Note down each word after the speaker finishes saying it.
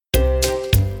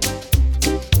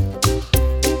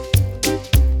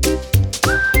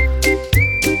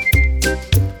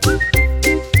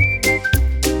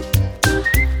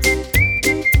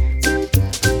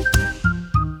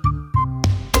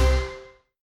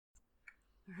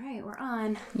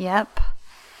on. Yep.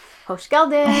 Hoş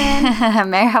geldin.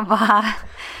 Merhaba.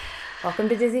 Welcome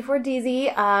to Dizzy for Dizzy,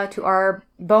 to our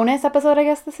bonus episode, I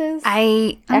guess this is.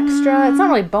 Extra. It's not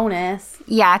really bonus.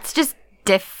 Yeah, it's just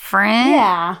different.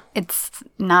 Yeah. It's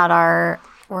not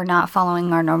we're not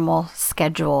following our normal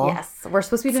schedule. Yes. We're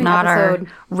supposed to be doing not episode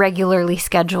our regularly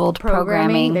scheduled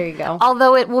programming. There you go.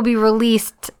 Although it will be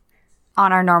released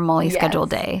on our normally scheduled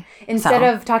day. Instead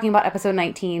of talking about episode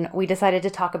 19, we decided to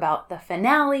talk about the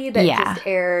finale that just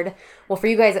aired. Well, for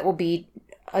you guys, it will be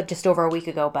just over a week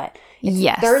ago, but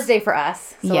it's Thursday for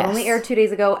us. So it only aired 2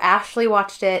 days ago. Ashley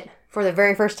watched it for the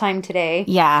very first time today.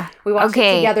 Yeah. We watched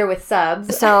it together with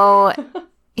subs. So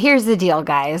here's the deal,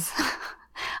 guys.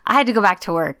 I had to go back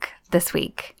to work this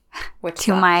week.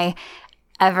 To my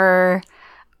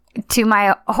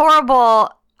horrible...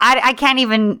 I can't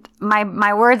even,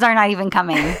 my words are not even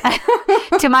coming.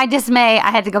 To my dismay,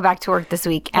 I had to go back to work this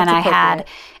week. And I had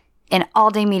an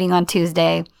all-day meeting on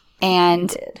Tuesday.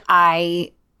 And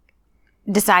I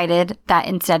decided that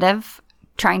instead of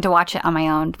trying to watch it on my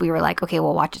own, we were like, okay,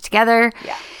 we'll watch it together.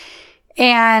 Yeah.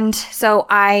 And so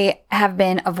I have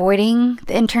been avoiding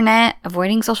the internet,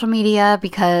 avoiding social media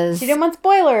because... You didn't want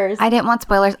spoilers. I didn't want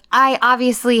spoilers. I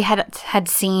obviously had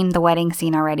seen the wedding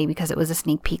scene already because it was a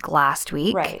sneak peek last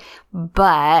week. Right.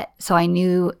 But, so I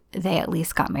knew they at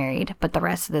least got married. But the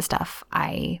rest of the stuff,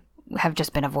 I have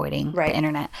just been avoiding the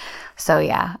internet. So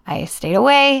yeah, I stayed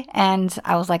away and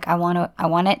I was like, I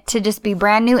want it to just be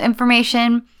brand new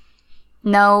information.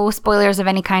 No spoilers of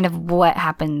any kind of what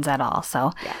happens at all.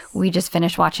 So we just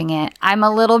finished watching it. I'm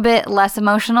a little bit less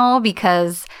emotional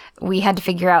because we had to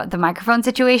figure out the microphone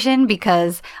situation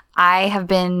because I have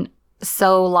been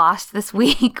so lost this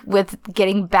week with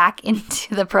getting back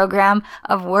into the program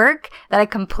of work that I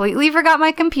completely forgot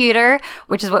my computer,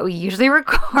 which is what we usually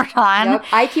record on. Yep.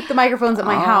 I keep the microphones at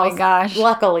my house. Oh my gosh.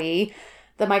 Luckily,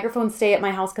 the microphones stay at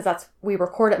my house because we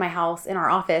record at my house in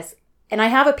our office. And I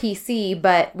have a PC,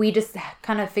 but we just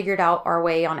kind of figured out our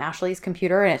way on Ashley's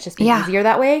computer, and it's just been easier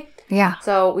that way. Yeah.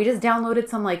 So we just downloaded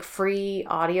some free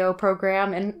audio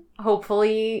program, and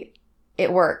hopefully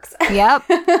it works. Yep.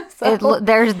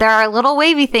 There are little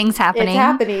wavy things happening. It's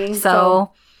happening.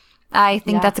 So I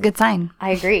think that's a good sign.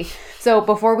 I agree. So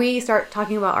before we start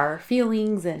talking about our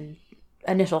feelings and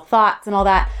initial thoughts and all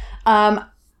that,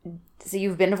 so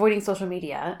you've been avoiding social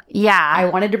media. Yeah. I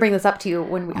wanted to bring this up to you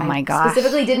when I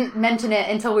specifically didn't mention it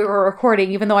until we were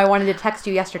recording, even though I wanted to text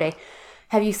you yesterday.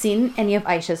 Have you seen any of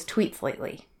Aisha's tweets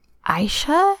lately?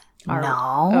 Aisha?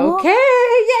 No. Okay.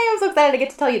 Yay, I'm so excited to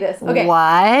get to tell you this. Okay.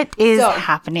 What is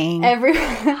happening?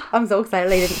 I'm so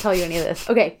excited I didn't tell you any of this.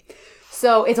 Okay.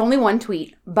 So it's only one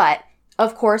tweet, but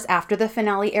of course, after the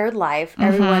finale aired live,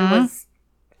 everyone was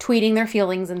tweeting their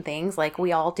feelings and things like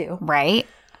we all do. Right.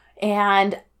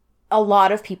 And a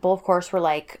lot of people, of course, were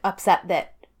upset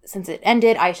that since it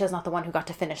ended, Aisha's not the one who got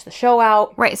to finish the show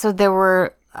out. Right. So there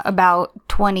were about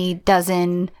 20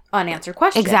 dozen unanswered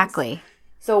questions. Exactly.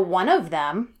 So one of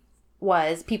them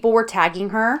was people were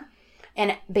tagging her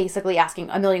and basically asking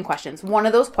a million questions. One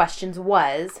of those questions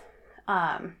was,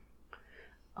 oh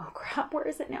crap, where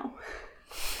is it now?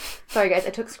 Sorry, guys, I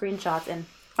took screenshots and...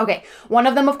 Okay, one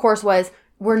of them, of course, was,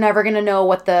 we're never going to know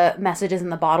what the messages in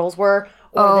the bottles were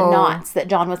or the knots that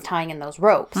John was tying in those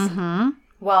ropes. Mm-hmm.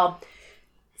 Well,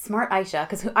 smart Aisha,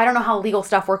 because I don't know how legal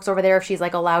stuff works over there, if she's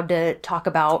allowed to talk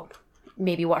about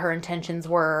maybe what her intentions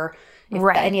were, if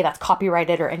any of that's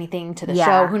copyrighted or anything to the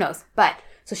show, who knows. But,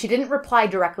 so she didn't reply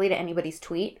directly to anybody's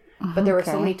tweet, but there were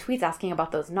so many tweets asking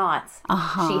about those knots.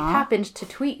 She happened to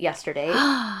tweet yesterday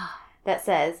that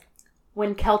says,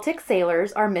 when Celtic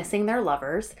sailors are missing their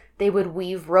lovers, they would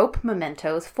weave rope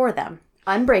mementos for them.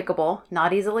 Unbreakable,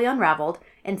 not easily unraveled,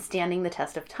 and standing the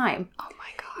test of time. Oh my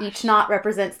gosh. Each knot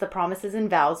represents the promises and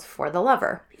vows for the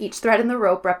lover. Each thread in the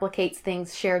rope replicates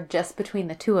things shared just between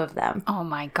the two of them. Oh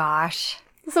my gosh.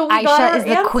 So we got our Aisha is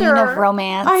the queen of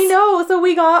romance. I know. So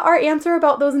we got our answer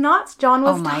about those knots John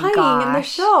was tying in the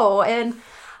show. And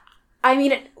I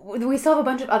mean, we still have a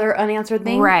bunch of other unanswered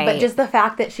things. Right. But just the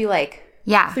fact that she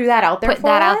threw that out there Put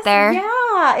that out there. Yeah.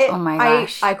 Oh my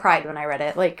gosh. I cried when I read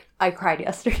it. I cried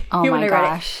yesterday when I read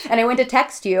gosh. it. And I went to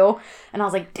text you and I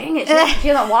was like, dang it, she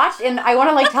hasn't watched. And I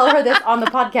want to tell her this on the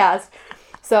podcast.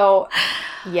 So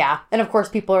yeah. And of course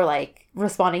people are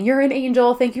responding, you're an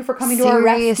angel. Thank you for coming to our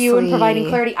rescue and providing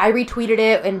clarity. I retweeted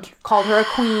it and called her a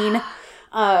queen,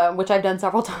 which I've done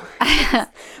several times.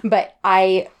 But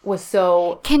I was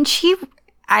so... Can she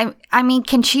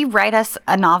write us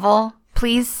a novel,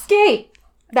 please? Okay.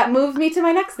 That moves me to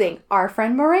my next thing. Our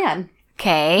friend Moran.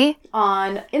 Okay.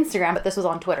 On Instagram, but this was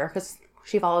on Twitter because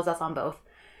she follows us on both.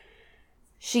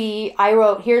 I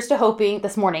wrote, here's to hoping,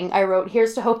 this morning, I wrote,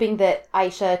 here's to hoping that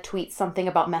Aisha tweets something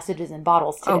about messages in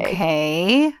bottles today.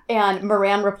 Okay. And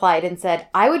Moran replied and said,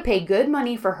 I would pay good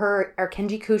money for her or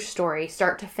Kenji Kush story,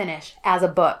 start to finish, as a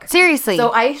book. Seriously.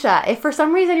 So Aisha, if for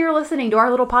some reason you're listening to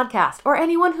our little podcast, or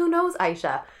anyone who knows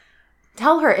Aisha,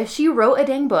 tell her if she wrote a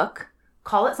dang book,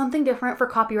 call it something different for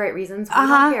copyright reasons. We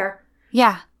don't care.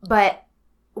 Yeah. But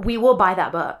we will buy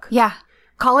that book. Yeah.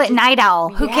 Call it Night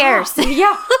Owl. Who cares?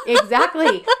 Yeah,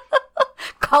 exactly.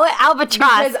 Call it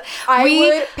Albatross. Because I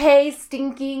would pay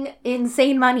stinking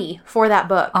insane money for that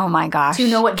book. Oh my gosh. To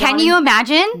know what Can you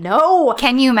imagine? No.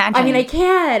 Can you imagine? I mean, I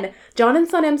can. John and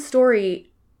Sanem's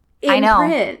story in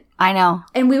print. I know.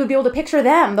 And we would be able to picture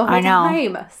them the whole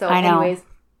time. So anyways,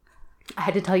 I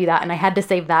had to tell you that, and I had to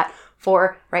save that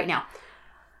for right now.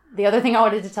 The other thing I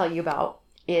wanted to tell you about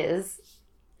is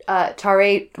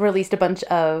Tare released a bunch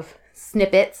of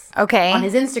snippets on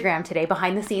his Instagram today,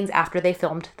 behind the scenes after they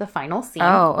filmed the final scene.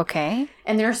 Oh, okay.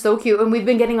 And they're so cute. And we've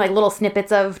been getting like little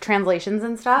snippets of translations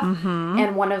and stuff. Mm-hmm.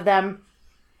 And one of them,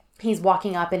 he's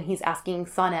walking up and he's asking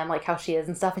Sanem like how she is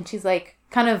and stuff. And she's like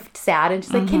kind of sad. And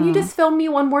she's like, can you just film me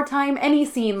one more time? Any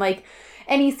scene,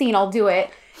 I'll do it.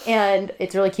 And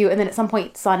it's really cute. And then at some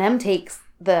point, Sanem takes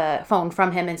the phone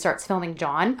from him and starts filming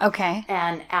John. Okay.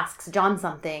 And asks John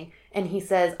something. And he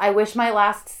says, I wish my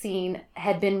last scene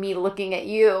had been me looking at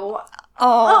you.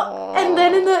 Oh. And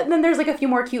then there's like a few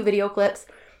more cute video clips.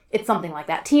 It's something like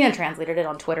that. Tina translated it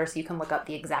on Twitter, so you can look up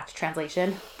the exact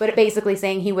translation. But it basically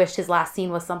saying he wished his last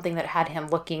scene was something that had him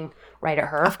looking right at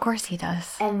her. Of course he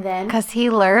does. And then... because he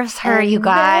loves her, you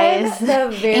guys.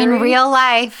 In real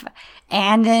life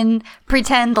and in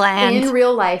pretend land. In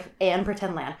real life and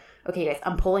pretend land. Okay, guys,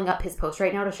 I'm pulling up his post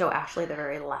right now to show Ashley the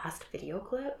very last video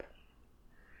clip.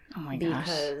 Oh my gosh.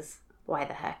 Because why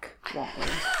the heck won't we?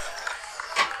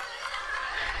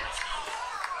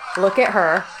 Look at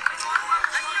her.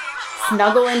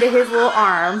 Snuggle into his little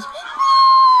arm.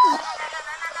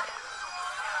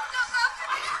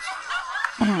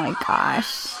 Oh my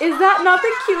gosh. Is that not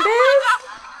the cutest?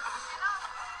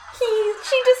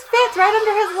 She just fits right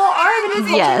under his little arm and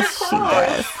is yes, she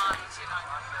does.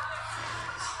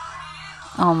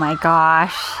 Oh my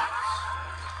gosh.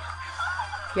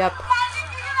 Yep.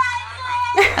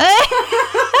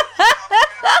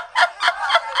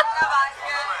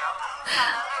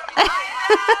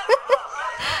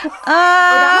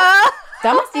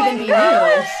 That must even be new.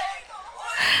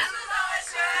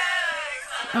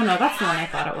 Oh no, that's the one I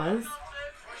thought it was.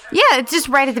 Yeah, it's just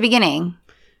right at the beginning.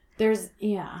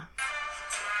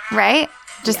 Right?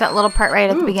 Just that little part right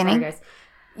at the beginning. Sorry, guys.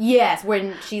 Yes,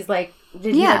 when she's like,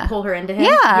 did he like pull her into him?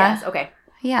 Yeah. Yes, okay.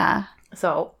 Yeah.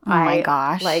 So oh my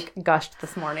gosh. like gushed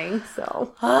this morning.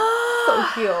 So so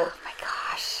cute. Oh my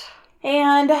gosh.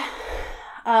 And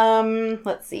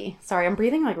let's see. Sorry, I'm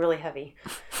breathing like really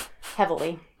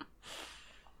heavily.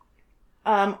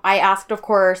 I asked, of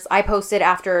course, I posted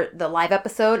after the live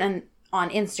episode and on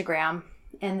Instagram,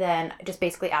 and then just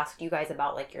basically asked you guys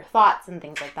about like your thoughts and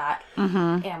things like that.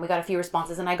 Mm-hmm. And we got a few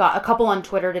responses, and I got a couple on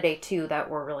Twitter today too that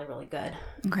were really, really good.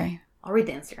 Okay. I'll read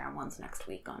the Instagram ones next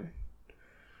week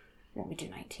when we do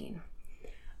 19.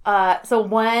 So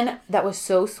one that was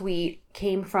so sweet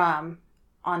came from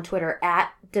on Twitter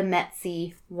at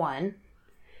Demetsi1,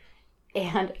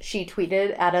 and she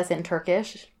tweeted at us in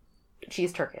Turkish.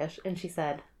 She's Turkish, and she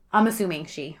said, I'm assuming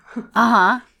she.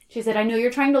 She said, I know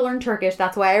you're trying to learn Turkish.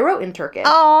 That's why I wrote in Turkish.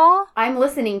 Oh. I'm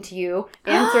listening to you,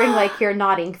 answering like you're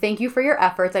nodding. Thank you for your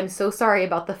efforts. I'm so sorry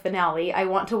about the finale. I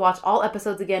want to watch all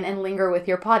episodes again and linger with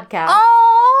your podcast.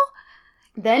 Oh.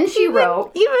 Then she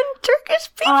wrote. Even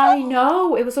Turkish people. I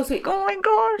know. It was so sweet. Oh my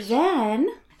gosh. Then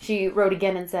she wrote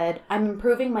again and said, I'm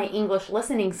improving my English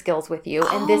listening skills with you,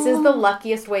 and this is the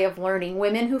luckiest way of learning.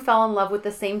 Women who fell in love with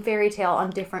the same fairy tale on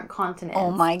different continents.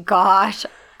 Oh my gosh.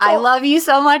 I love you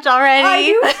so much already. I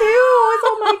do too.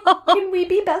 Oh my, can we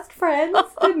be best friends?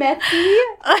 Demetsi.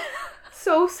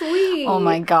 So sweet. Oh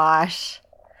my gosh.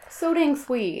 So dang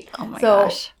sweet. Oh my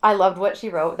gosh. I loved what she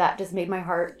wrote. That just made my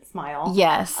heart smile.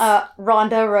 Yes.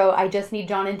 Rhonda wrote, I just need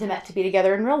John and Demet to be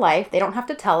together in real life. They don't have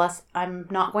to tell us. I'm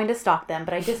not going to stalk them,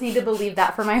 but I just need to believe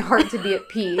that for my heart to be at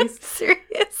peace.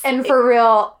 Seriously. And for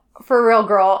real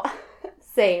girl,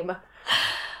 same.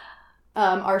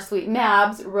 Our sweet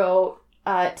Mabs wrote,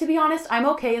 to be honest, I'm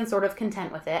okay and sort of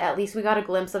content with it. At least we got a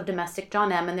glimpse of domestic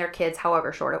John M. and their kids,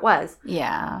 however short it was.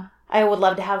 Yeah. I would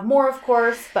love to have more, of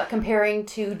course, but comparing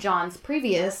to John's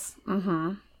previous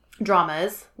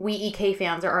dramas, we EK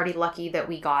fans are already lucky that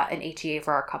we got an HEA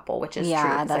for our couple, which is true.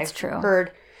 Yeah, that's true.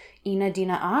 Heard Ina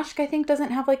Dina Ashk, I think,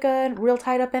 doesn't have like a real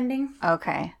tied-up ending.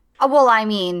 Okay. Well, I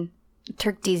mean,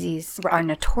 Turk Dizis are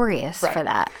notorious for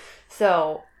that.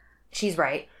 So she's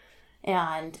right.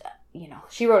 And, you know,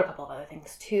 she wrote a couple of other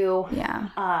things too. Yeah.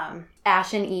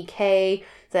 Ashen EK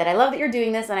said, I love that you're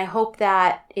doing this, and I hope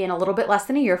that in a little bit less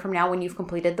than a year from now, when you've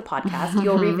completed the podcast,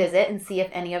 you'll revisit and see if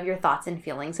any of your thoughts and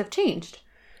feelings have changed,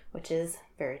 which is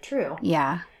very true.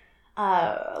 Yeah.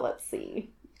 Let's see.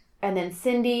 And then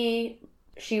Cindy,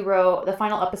 she wrote, the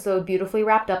final episode beautifully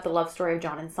wrapped up the love story of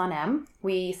John and Sanem.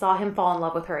 We saw him fall in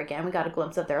love with her again. We got a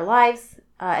glimpse of their lives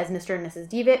as Mr. and Mrs.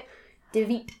 Devitt.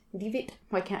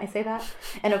 Why can't I say that?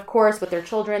 And of course, with their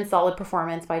children, solid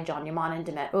performance by John Yaman and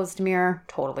Demet Özdemir.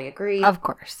 Totally agree. Of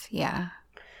course, yeah.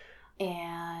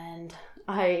 And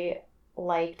I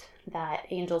liked that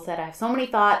Angel said, I have so many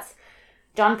thoughts.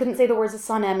 John couldn't say the words of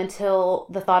Sanem until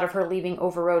the thought of her leaving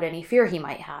overrode any fear he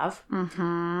might have.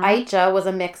 Mm-hmm. Aisha was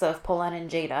a mix of Polen and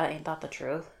Jada, ain't that the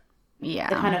truth? Yeah.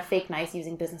 The kind of fake nice,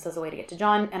 using business as a way to get to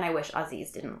John, and I wish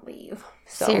Aziz didn't leave.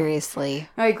 So, seriously.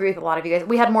 I agree with a lot of you guys.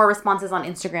 We had more responses on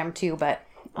Instagram too, but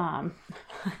I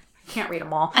can't read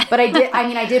them all. But I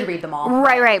did read them all.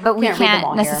 Right, but we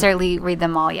can't necessarily read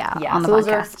them all, on the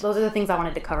podcast. Those are the things I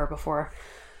wanted to cover before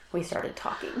we started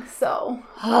talking. So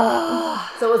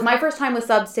so it was my first time with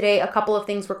subs today. A couple of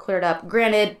things were cleared up.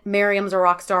 Granted, Miriam's a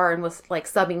rock star and was like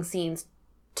subbing scenes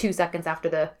 2 seconds after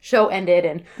the show ended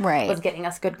and was getting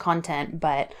us good content.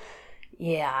 But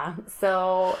yeah.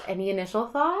 So any initial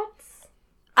thoughts?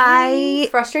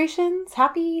 Frustrations?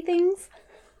 Happy things?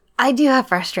 I do have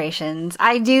frustrations.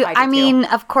 I do I mean,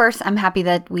 of course, I'm happy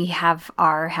that we have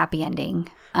our happy ending.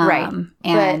 Right.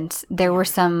 And there were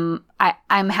some,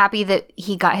 I'm happy that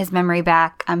he got his memory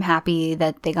back. I'm happy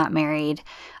that they got married.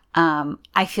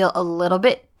 I feel a little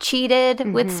bit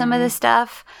cheated with some of the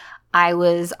stuff. I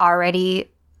was already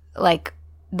like,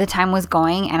 the time was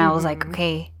going and I was like,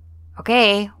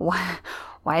 okay,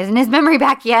 why isn't his memory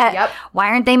back yet? Yep. Why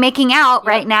aren't they making out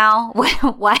right now?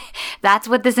 Why? That's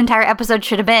what this entire episode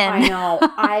should have been. I know.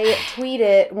 I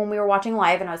tweeted when we were watching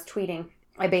live and I was tweeting.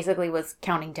 I basically was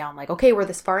counting down like, okay, we're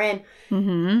this far in.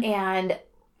 Mm-hmm. And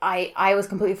I was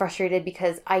completely frustrated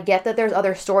because I get that there's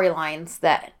other storylines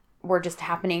that were just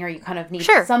happening or you kind of need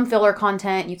some filler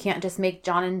content. You can't just make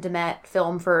John and Demet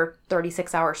film for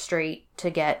 36 hours straight to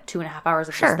get 2.5 hours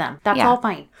of just them. That's all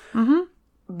fine. Mm-hmm.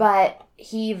 But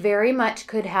he very much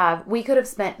we could have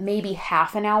spent maybe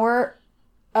half an hour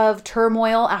of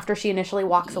turmoil after she initially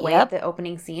walks away at the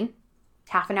opening scene.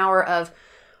 Half an hour of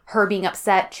her being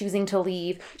upset, choosing to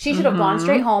leave. She should have gone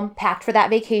straight home, packed for that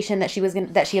vacation that she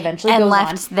eventually goes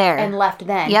on. And left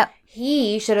then. Yep.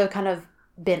 He should have kind of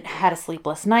had a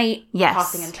sleepless night,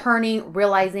 tossing and turning,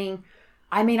 realizing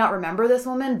I may not remember this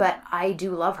woman, but I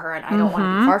do love her and I don't want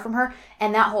to be far from her.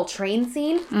 And that whole train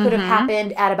scene could have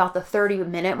happened at about the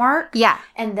 30-minute mark. Yeah.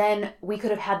 And then we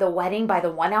could have had the wedding by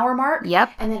the 1 hour mark.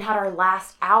 Yep. And then had our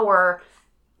last hour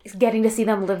getting to see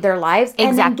them live their lives. Exactly.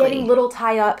 And then getting little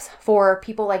tie-ups for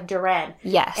people like Duran.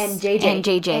 Yes. And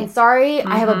JJ. And sorry,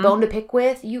 I have a bone to pick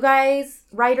with you guys,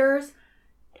 writers.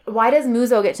 Why does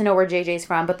Muzo get to know where JJ's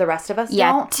from, but the rest of us don't?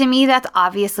 Yeah, to me, that's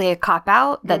obviously a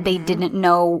cop-out that they didn't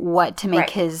know what to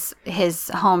make his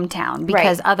hometown.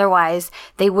 Because otherwise,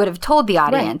 they would have told the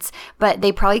audience. Right. But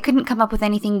they probably couldn't come up with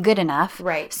anything good enough.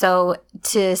 Right. So,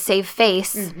 to save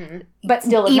face... But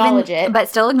still acknowledge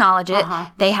it.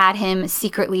 They had him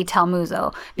secretly tell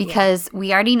Muzo. Because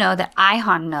we already know that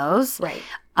Ayhan knows. Right.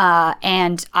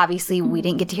 And obviously we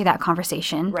didn't get to hear that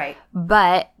conversation. Right.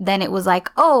 But then it was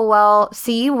like, oh, well,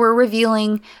 see, we're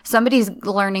revealing somebody's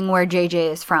learning where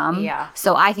JJ is from. Yeah.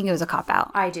 So I think it was a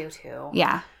cop-out. I do too.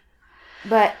 Yeah.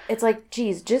 But it's like,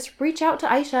 geez, just reach out to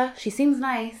Aisha. She seems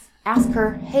nice. Ask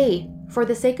her, hey, for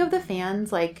the sake of the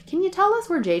fans, like, can you tell us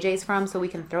where JJ's from so we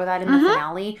can throw that in the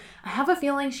finale? I have a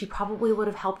feeling she probably would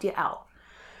have helped you out.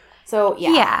 So,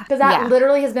 yeah. Because that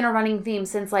literally has been a running theme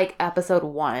since, like, episode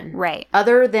 1. Right.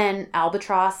 Other than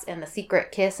Albatross and the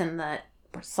secret kiss and the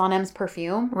Sanem's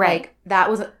perfume. Right. Like, that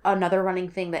was another running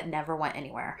thing that never went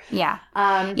anywhere. Yeah.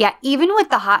 Even with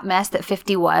the hot mess that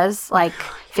 50 was, like,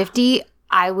 50...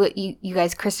 you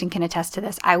guys, Kristen can attest to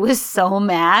this. I was so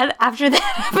mad after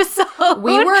that episode.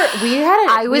 We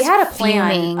had a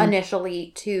plan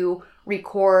initially to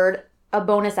record a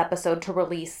bonus episode to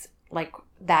release like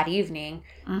that evening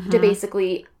to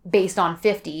basically, based on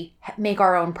 50, make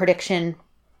our own prediction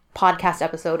podcast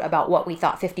episode about what we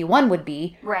thought 51 would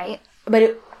be. Right.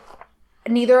 But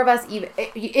neither of us even,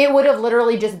 it would have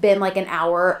literally just been like an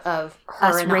hour of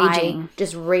her and raging. I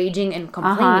just raging and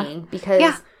complaining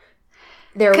because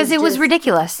Because it was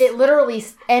ridiculous. It literally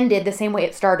ended the same way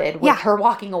it started, with her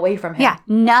walking away from him. Yeah,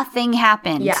 nothing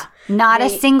happened. Yeah. Not a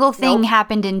single thing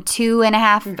happened in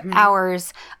 2.5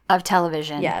 hours of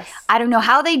television. Yes. I don't know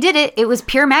how they did it. It was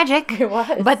pure magic. It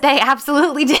was. But they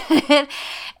absolutely did it.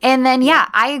 And then,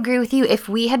 I agree with you. If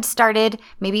we had started,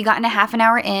 maybe gotten a half an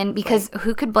hour in, because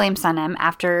who could blame Sanem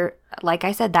after, like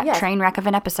I said, that train wreck of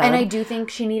an episode? And I do think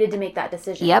she needed to make that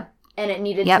decision. Yep. And it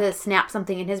needed to snap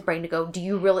something in his brain to go, do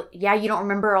you really, you don't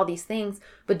remember all these things,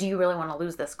 but do you really want to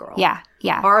lose this girl? Yeah.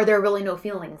 Are there really no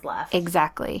feelings left?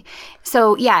 Exactly.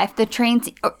 So, if the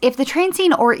train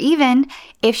scene, or even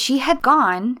if she had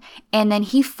gone and then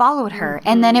he followed her,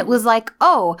 and then it was like,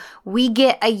 oh, we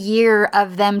get a year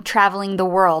of them traveling the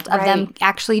world, of them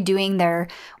actually doing their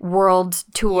world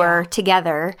tour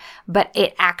together, but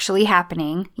it actually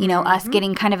happening, us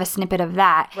getting kind of a snippet of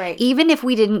that. Right. Even if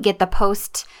we didn't get the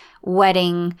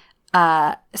post-wedding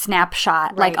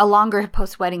snapshot, like a longer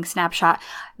post-wedding snapshot,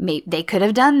 they could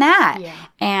have done that.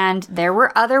 And there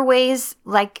were other ways,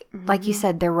 like you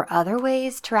said, there were other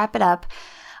ways to wrap it up.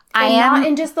 Not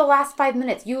in just the last 5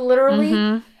 minutes. You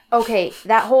literally, okay,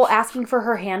 that whole asking for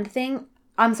her hand thing,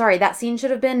 I'm sorry, that scene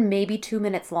should have been maybe 2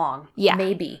 minutes long. Yeah.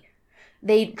 Maybe.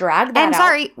 They dragged that out. And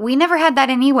sorry, we never had that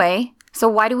anyway, so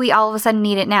why do we all of a sudden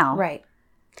need it now? Right.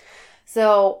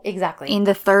 So, exactly. In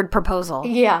the third proposal.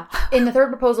 Yeah. In the third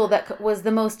proposal, that was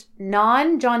the most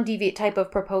non-John Deviant type of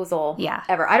proposal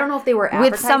ever. I don't know if they were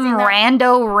advertising with some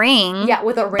rando ring. Yeah,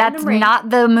 with a random ring. That's not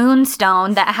the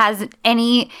moonstone that has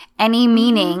any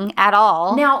meaning at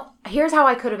all. Now, here's how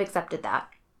I could have accepted that.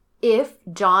 If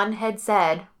John had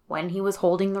said, when he was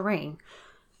holding the ring,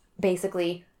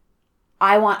 basically,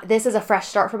 this is a fresh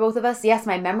start for both of us. Yes,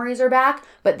 my memories are back,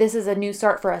 but this is a new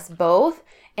start for us both.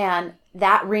 And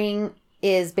that ring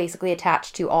is basically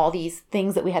attached to all these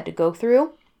things that we had to go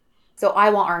through. So I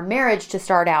want our marriage to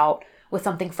start out with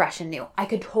something fresh and new. I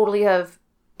could totally have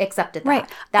accepted that. Right.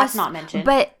 That's not mentioned.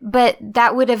 But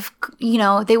that would have,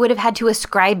 they would have had to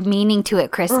ascribe meaning to it,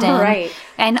 Kristen. Right.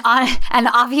 And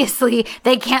obviously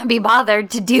they can't be bothered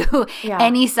to do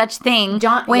any such thing.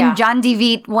 John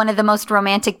DeVitt, one of the most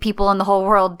romantic people in the whole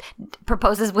world,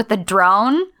 proposes with a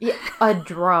drone. Yeah, a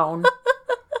drone.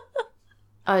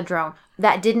 A drone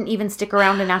that didn't even stick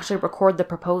around and actually record the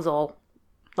proposal.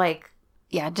 It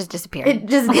just disappeared. It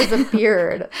just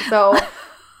disappeared. So,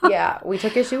 we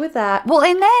took issue with that. Well,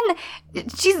 and then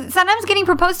she's sometimes getting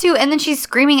proposed to, and then she's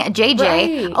screaming at JJ.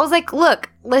 Right. I was like, look,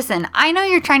 listen, I know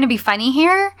you're trying to be funny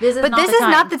here, but this is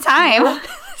not the time.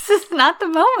 This is not the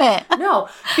moment. No,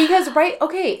 because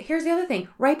here's the other thing.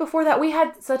 Right before that, we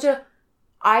had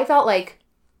I felt like,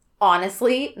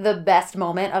 honestly, the best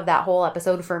moment of that whole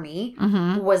episode for me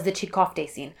was the Chikofte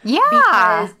scene. Yeah.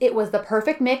 Because it was the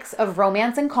perfect mix of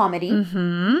romance and comedy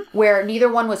where neither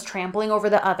one was trampling over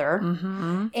the other.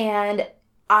 And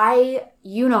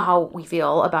you know how we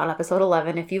feel about episode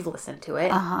 11 if you've listened to it.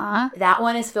 That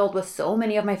one is filled with so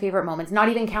many of my favorite moments, not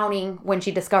even counting when she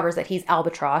discovers that he's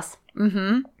Albatross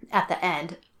at the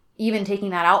end. Even taking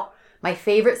that out. My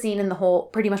favorite scene in the whole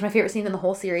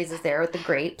series is there with the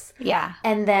grapes. Yeah.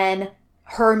 And then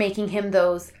her making him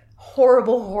those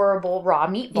horrible, horrible raw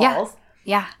meatballs.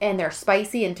 Yeah. And they're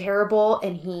spicy and terrible,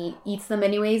 and he eats them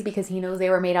anyways because he knows they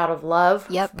were made out of love.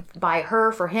 Yep. By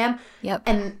her, for him. Yep.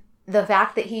 And the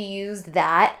fact that he used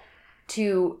that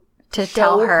to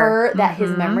tell her that his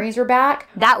memories were back.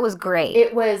 That was great.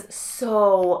 It was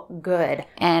so good.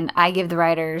 And I give the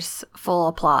writers full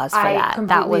applause for that.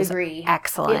 That was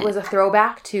excellent. It was a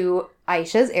throwback to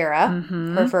Aisha's era,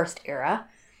 her first era.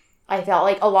 I felt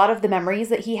like a lot of the memories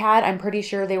that he had, I'm pretty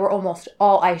sure they were almost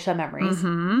all Aisha memories.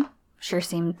 Sure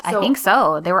seemed, I think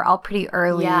so. They were all pretty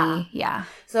early. Yeah.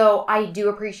 So I do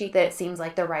appreciate that it seems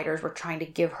like the writers were trying to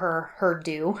give her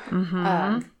due.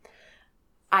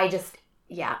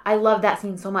 I love that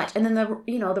scene so much. And then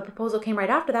the proposal came right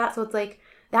after that. So it's like,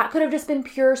 that could have just been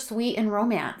pure sweet and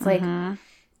romance.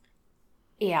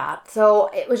 So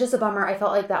it was just a bummer. I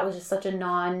felt like that was just such a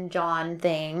non-John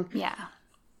thing. Yeah.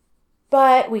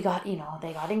 But we got,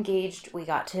 they got engaged. We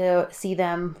got to see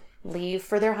them leave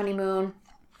for their honeymoon.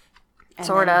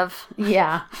 Sort of.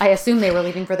 Yeah. I assume they were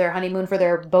leaving for their honeymoon for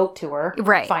their boat tour.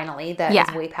 Right. Finally. That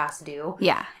is way past due.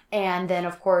 Yeah. And then,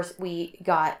 of course, we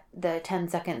got the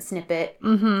 10-second snippet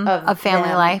of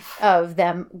family life. Of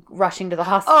them rushing to the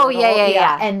hospital. Oh,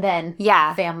 yeah. And then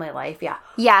family life,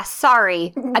 Yeah,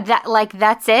 sorry.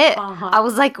 That's it. I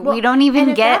was like, we don't even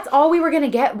if that's all we were going to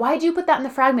get, why'd you put that in the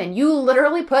fragment? You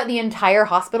literally put the entire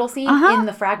hospital scene in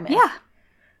the fragment. Yeah.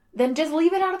 Then just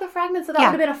leave it out of the fragment, so that would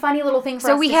have been a funny little thing for us to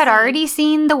see. So we had already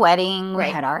seen the wedding. We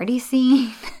had already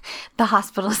seen the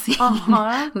hospital scene.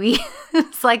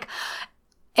 It's like...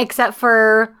 Except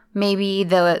for maybe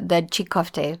the cheek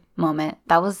kofte moment.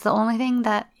 That was the only thing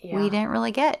that we didn't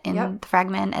really get in the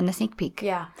fragment and the sneak peek.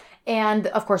 Yeah. And,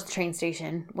 of course, the train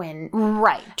station when...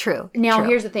 Right. True. Now,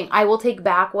 here's the thing. I will take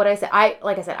back what I said.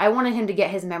 Like I said, I wanted him to get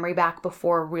his memory back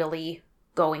before really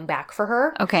going back for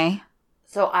her. Okay.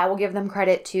 So I will give them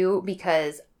credit, too,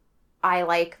 because I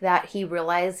like that he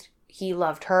realized he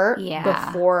loved her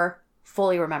before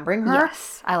fully remembering her.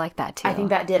 Yes. I like that, too. I think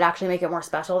that did actually make it more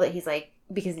special that he's like...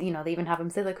 Because, they even have him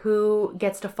say, like, who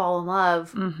gets to fall in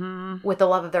love with the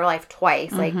love of their life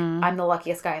twice? Like, I'm the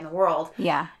luckiest guy in the world.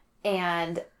 Yeah.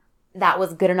 And that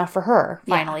was good enough for her,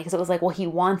 finally. Because it was like, well, he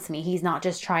wants me. He's not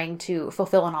just trying to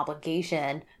fulfill an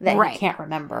obligation that he can't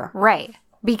remember. Right.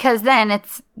 Because then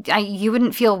you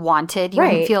wouldn't feel wanted. You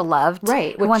wouldn't feel loved.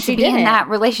 Right. You want to be in that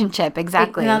relationship.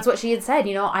 Exactly. And that's what she had said.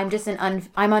 I'm just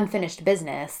I'm unfinished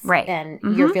business. Right. And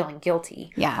you're feeling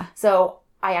guilty. Yeah. So...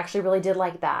 I actually really did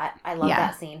like that. I love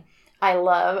that scene. I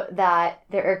love that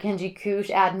the Erkenci Kuş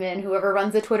admin, whoever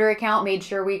runs the Twitter account, made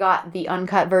sure we got the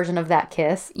uncut version of that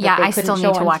kiss. Yeah, I still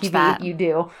need to watch that. You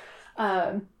do.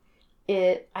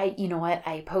 You know what?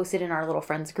 I posted in our little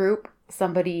friends group.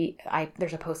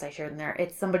 There's a post I shared in there.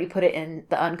 Somebody put it in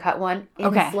the uncut one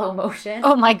in slow motion.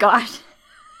 Oh my gosh.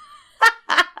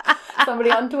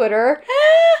 Somebody on Twitter.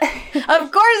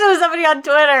 Of course it was somebody on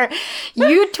Twitter.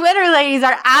 You Twitter ladies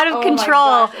are out of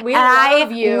control. We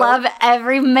love you. I love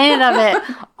every minute of it.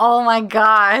 Oh my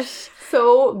gosh.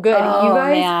 So good. You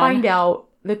guys find out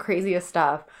the craziest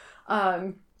stuff.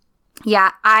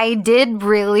 Yeah, I did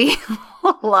really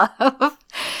love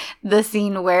the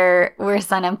scene where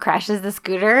Sanem crashes the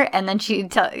scooter and then she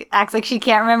acts like she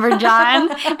can't remember John.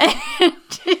 And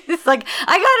she's like,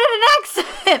 I got in an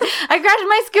accident. I crashed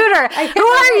my scooter. Who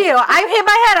are you? I hit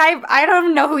my head. I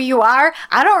don't know who you are.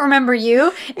 I don't remember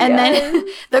you. And then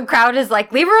the crowd is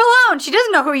like, leave her alone. She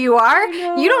doesn't know who you are.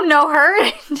 You don't know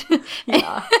her.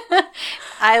 Yeah.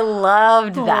 I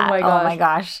loved that. Oh my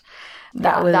gosh.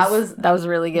 That was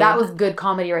really good. That was good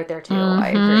comedy right there too. I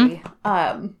agree.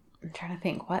 I'm trying to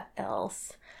think what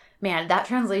else. Man, that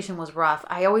translation was rough.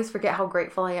 I always forget how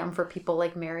grateful I am for people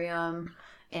like Miriam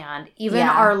and even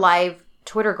our live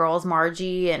Twitter girls,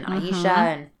 Margie and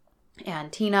Aisha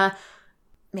and Tina.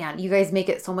 Man, you guys make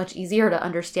it so much easier to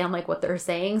understand like what they're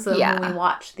saying. So when we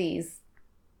watch these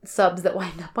subs that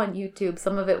wind up on YouTube,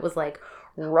 some of it was like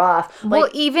rough. Well,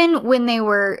 even when they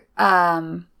were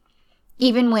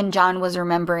even when John was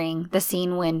remembering the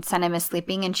scene when Sanem is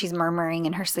sleeping and she's murmuring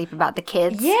in her sleep about the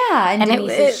kids. Yeah. And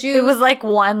it was like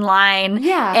one line.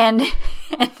 Yeah. And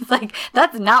it's like,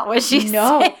 that's not what she's saying.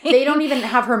 No, they don't even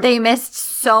have her. They missed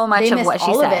so much of what she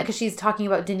said. All of it because she's talking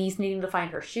about Denise needing to find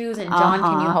her shoes and John,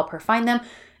 can you help her find them?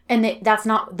 And that's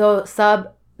not the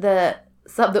sub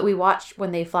that we watched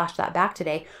when they flashed that back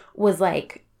today was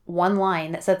like one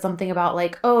line that said something about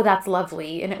like, oh, that's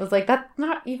lovely. And it was like, that's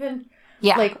not even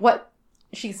like what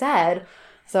she said.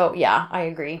 So yeah, I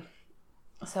agree.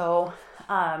 So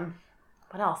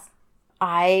what else?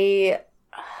 I'm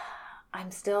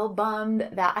still bummed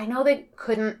that I know they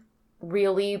couldn't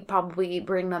really probably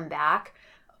bring them back.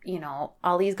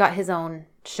 Ali's got his own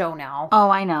show now. Oh,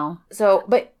 I know. So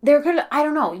but I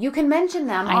don't know, you can mention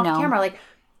them off camera. Like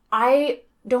I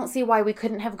don't see why we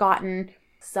couldn't have gotten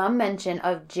some mention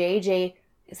of JJ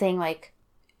saying like,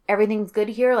 everything's good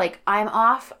here. Like, I'm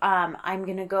off. I'm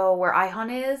going to go where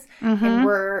Ayhan is, and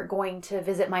we're going to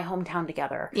visit my hometown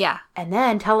together. Yeah. And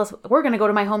then tell us, we're going to go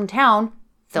to my hometown,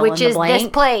 which is this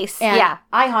place. And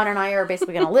Ayhan and I are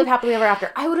basically going to live happily ever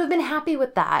after. I would have been happy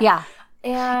with that. Yeah.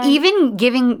 And even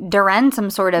giving Duran some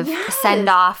sort of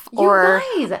send-off or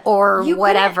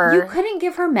whatever. You couldn't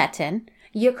give her Metin.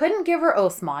 You couldn't give her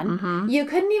Osman. You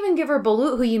couldn't even give her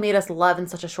Balut, who you made us love in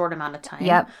such a short amount of time.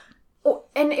 Yep. Oh,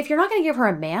 and if you're not going to give her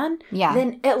a man,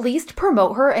 then at least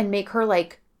promote her and make her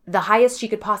like the highest she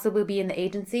could possibly be in the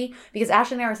agency. Because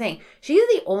Ashley and I were saying, she's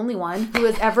the only one who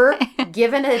has ever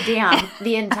given a damn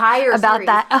the entire about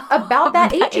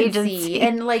that agency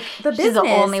and like the business. She's the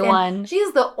only one.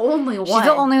 She's the only one. She's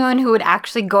the only one who would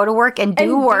actually go to work and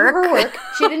do her work.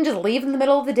 She didn't just leave in the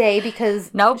middle of the day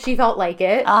because she felt like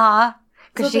it.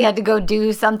 Because she had to go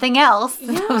do something else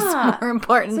that was more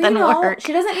important than work.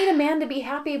 She doesn't need a man to be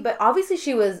happy, but obviously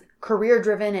she was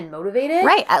career-driven and motivated.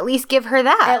 Right. At least give her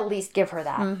that.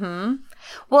 Mm-hmm.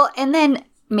 Well, and then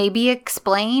maybe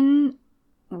explain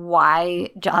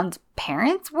why John's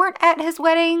parents weren't at his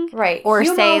wedding. Right. Or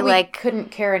say, like...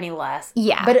 couldn't care any less.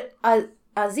 Yeah. But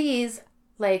Aziz,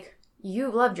 like, you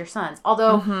loved your sons.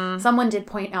 Although someone did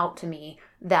point out to me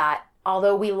that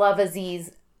although we love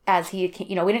Aziz... as he,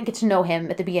 we didn't get to know him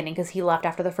at the beginning because he left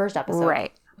after the first episode.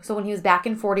 Right. So when he was back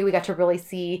in 40, we got to really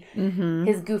see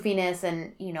his goofiness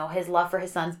and, you know, his love for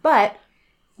his sons. But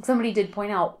somebody did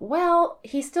point out, well,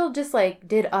 he still just, like,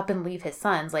 did up and leave his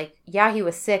sons. Like, yeah, he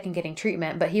was sick and getting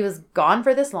treatment, but he was gone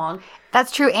for this long.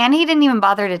 That's true. And he didn't even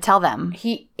bother to tell them.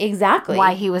 Exactly.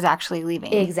 Why he was actually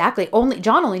leaving. Exactly.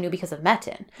 John only knew because of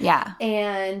Metin. Yeah.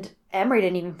 And Emery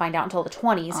didn't even find out until the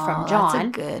 20s from John. That's a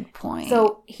good point.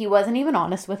 So he wasn't even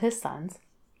honest with his sons.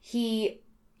 He,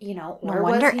 you know, no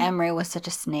wonder Emery was such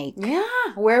a snake. Yeah.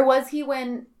 Where was he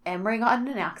when Emery got in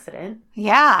an accident?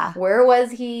 Yeah. Where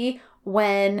was he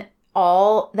when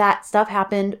all that stuff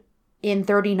happened in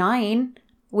 39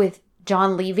 with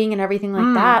John leaving and everything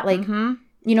like that? Like,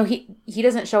 you know, he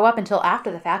doesn't show up until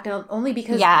after the fact, and only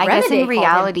because I guess in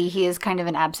reality he is kind of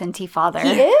an absentee father.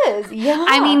 He is, yeah.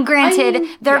 I mean, granted,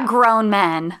 they're grown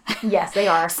men. Yes, they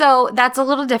are. So that's a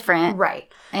little different,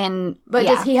 right?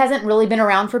 But he hasn't really been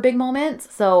around for big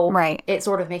moments, so right. It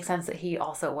sort of makes sense that he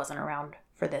also wasn't around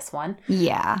for this one.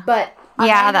 Yeah, but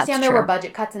I understand there true. were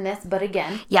budget cuts in this, but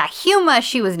again, Huma,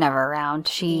 she was never around.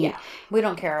 We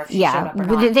don't care if she showed up or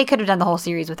not. They could have done the whole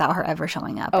series without her ever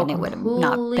showing up, and it would have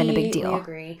not been a big deal. I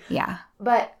agree. Yeah,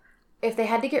 but if they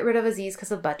had to get rid of Aziz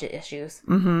because of budget issues,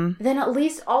 then at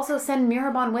least also send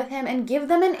Mihraban with him and give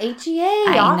them an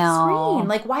HEA off screen.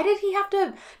 Like, why did he have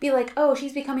to be like, oh,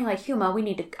 she's becoming like Huma,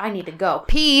 I need to go.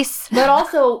 Peace. But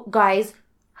also, guys,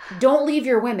 don't leave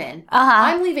your women.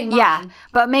 I'm leaving mine. Yeah,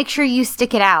 but make sure you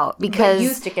stick it out because you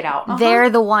stick it out. They're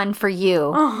the one for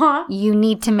you. You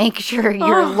need to make sure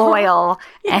you're loyal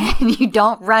and you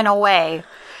don't run away.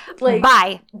 Like,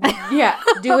 bye. Yeah,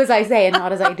 do as I say and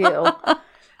not as I do.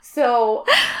 So,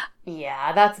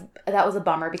 yeah, that was a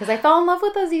bummer because I fell in love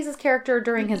with Aziz's character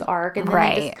during his arc, and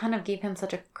then they just kind of gave him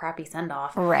such a crappy send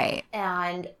off. Right.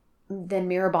 And then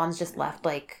Mihraban's just left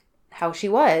like how she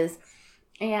was,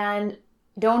 and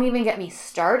don't even get me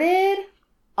started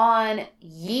on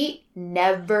Yeet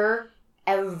never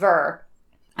ever.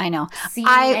 I know. See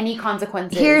any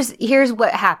consequences. Here's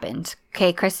what happened.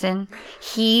 Okay, Kristen.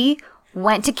 He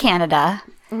went to Canada.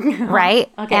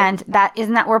 Right? Okay. And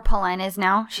isn't that where Pauline is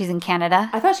now? She's in Canada?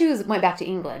 I thought went back to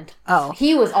England. Oh.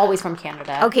 He was always from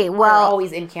Canada. Okay, well.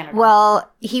 Always in Canada.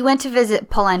 Well, he went to visit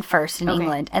Pauline first in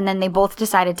England, and then they both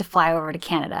decided to fly over to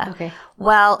Canada. Okay.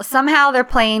 Well, somehow their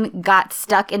plane got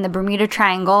stuck in the Bermuda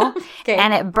Triangle,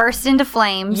 and it burst into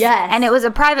flames. Yes. And it was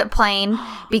a private plane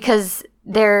because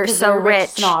they're so rich.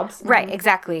 Snobs. Right,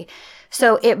 exactly.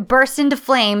 So it burst into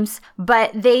flames,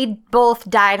 but they both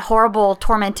died horrible,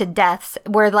 tormented deaths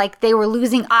where, like, they were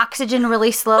losing oxygen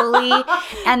really slowly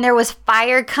and there was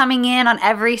fire coming in on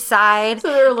every side.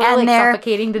 So they're literally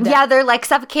suffocating to death. Yeah, they're, like,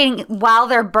 suffocating while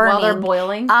they're burning. While they're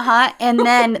boiling. And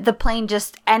then the plane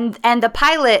just, and the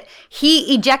pilot,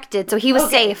 he ejected, so he was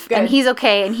safe. Good. And he's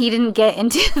okay, and he didn't get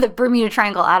into the Bermuda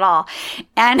Triangle at all.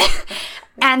 And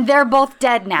they're both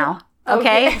dead now.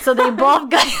 Okay? So they both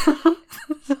got...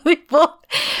 they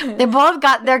both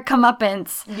got their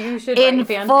comeuppance. You should in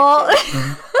write full.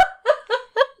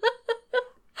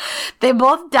 They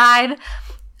both died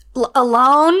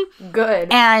alone.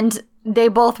 Good. And they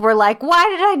both were like, why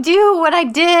did I do what I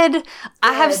did? Good.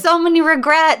 I have so many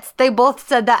regrets. They both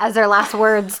said that as their last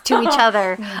words to each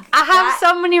other. I have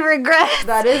so many regrets.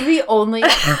 That is the only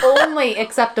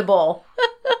acceptable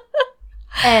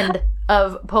end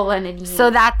of Pauline and Yeet. So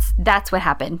that's what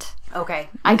happened. Okay.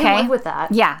 I can live with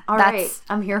that. Yeah. All right.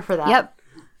 I'm here for that. Yep.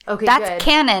 Okay, that's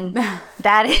canon.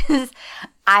 That is,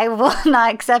 I will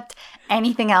not accept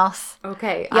anything else.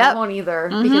 Okay. Yep. I won't either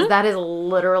because that is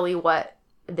literally what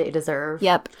they deserve.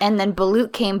 Yep. And then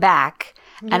Balut came back.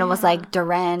 And it was like,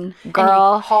 Duran,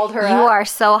 girl, and he hauled her you up. Are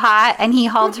so hot. And he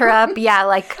hauled her up,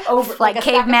 like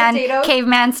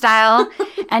caveman style.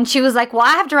 And she was like, well,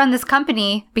 I have to run this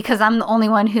company because I'm the only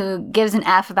one who gives an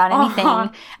F about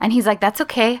anything. And he's like, that's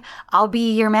okay. I'll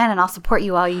be your man and I'll support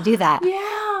you while you do that.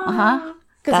 Yeah.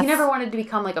 Because he never wanted to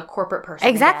become like a corporate person.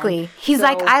 Exactly. Again. He's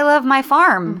like, I love my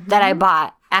farm that I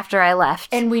bought after I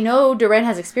left. And we know Duran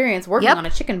has experience working on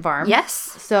a chicken farm. Yes.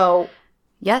 So...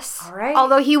 Yes. All right.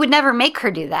 Although he would never make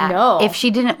her do that. No. If she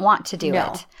didn't want to do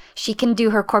it. She can do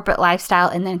her corporate lifestyle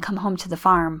and then come home to the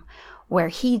farm where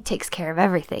he takes care of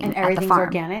everything. And at everything's the farm.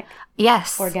 Organic?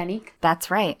 Yes. Organic?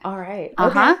 That's right. All right.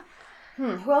 Uh-huh.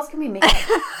 Okay. Who else can we make up?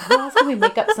 Who else can we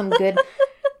make up some good...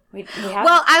 We have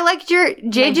well, I liked your...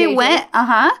 JJ went.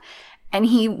 And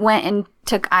he went and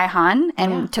took Ayhan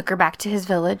and took her back to his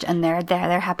village. And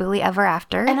they're happily ever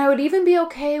after. And I would even be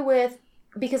okay with...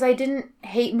 Because I didn't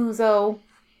hate Muzo...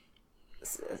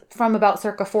 from about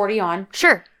circa 40 on.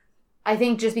 Sure. I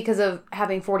think just because of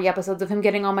having 40 episodes of him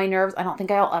getting on my nerves, I don't think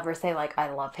I'll ever say, like,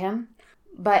 I love him.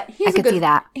 But he's see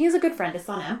that. He's a good friend to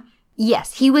Sanem.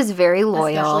 Yes, he was very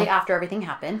loyal. Especially after everything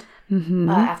happened.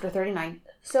 After 39.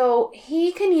 So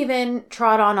he can even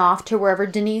trot on off to wherever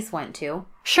Denise went to.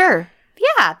 Sure.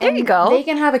 Yeah, there you go. They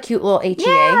can have a cute little HEA.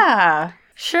 Yeah,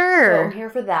 sure. So I'm here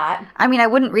for that. I mean, I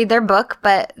wouldn't read their book,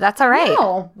 but that's all right.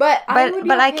 No, but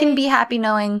I can be happy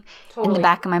knowing in the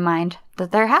back of my mind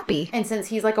that they're happy. And since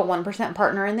he's like a 1%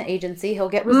 partner in the agency, he'll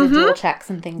get residual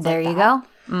checks and things like that. There you go.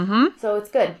 Mm-hmm. So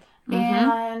it's good.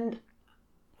 And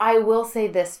I will say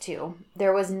this too.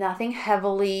 There was nothing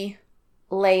heavily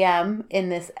Liam in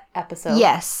this episode.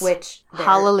 Yes. Which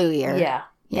hallelujah. Yeah.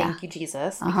 Thank you,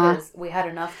 Jesus. Because we had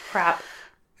enough crap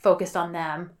focused on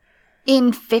them.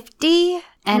 In 50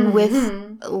 and with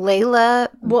Layla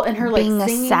and her being a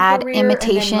sad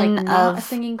imitation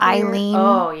of Eileen.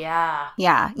 Oh, yeah.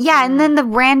 Yeah. Yeah, and then the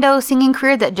rando singing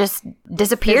career that just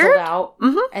disappeared. Fizzled out.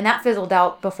 And that fizzled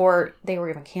out before they were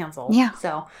even canceled. Yeah.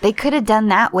 So they could have done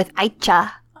that with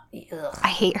Aicha. Ugh. I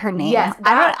hate her name. Yes,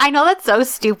 I know that's so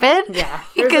stupid. Yeah,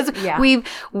 because we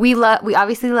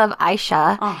obviously love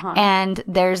Aisha, and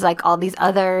there's like all these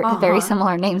other very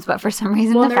similar names, but for some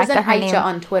reason the fact that her name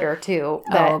on Twitter too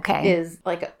that is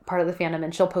like a part of the fandom,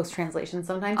 and she'll post translations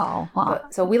sometimes. Oh, well,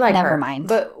 so we like her. Never mind.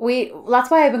 But that's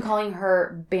why I've been calling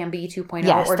her Bambi 2.0.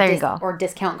 Yes, there you go. Or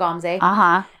Discount Gamze.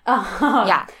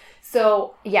 Yeah.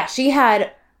 So yeah, she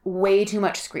had way too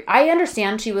much screen. I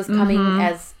understand she was coming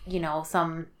as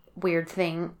some weird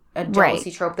thing, a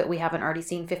jealousy trope that we haven't already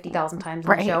seen 50,000 times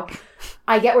in the show.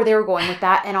 I get where they were going with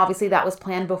that, and obviously that was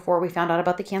planned before we found out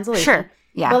about the cancellation. Sure,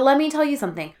 yeah. But let me tell you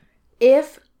something.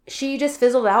 If she just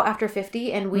fizzled out after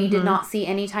 50 and we did not see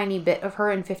any tiny bit of her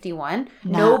in 51,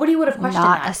 nobody would have questioned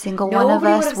that. Not a single one of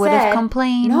us would have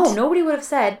complained. No, nobody would have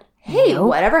said, hey,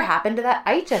 whatever happened to that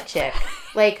Aicha chick?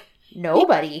 Like,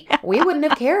 nobody. We wouldn't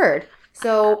have cared.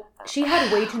 So she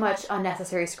had way too much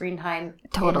unnecessary screen time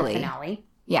in the finale.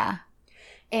 Yeah.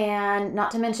 And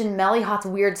not to mention Melly Hot's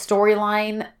weird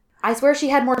storyline. I swear she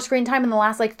had more screen time in the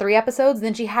last 3 episodes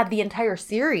than she had the entire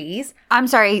series. I'm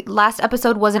sorry, last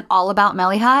episode wasn't all about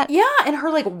Melly Hot? Yeah, and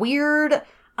her weird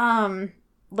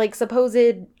supposed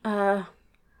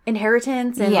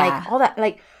inheritance and all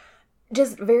that,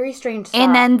 just very strange stuff.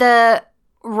 And then the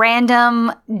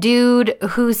random dude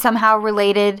who's somehow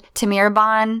related to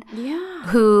Miraban. Yeah.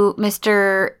 Who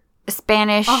Mr.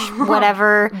 Spanish,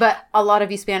 whatever. But a lot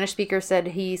of you Spanish speakers said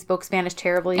he spoke Spanish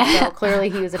terribly, so clearly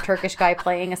he was a Turkish guy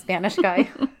playing a Spanish guy.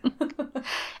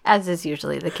 As is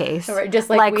usually the case. Right, just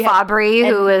Fabri,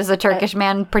 who is a Turkish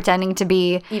man pretending to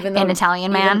be an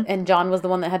Italian man. And John was the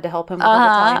one that had to help him with his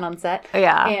Italian on set.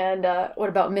 Yeah. And what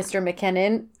about Mr.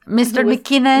 McKinnon? Mr.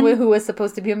 McKinnon. Who was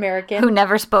supposed to be American. Who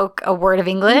never spoke a word of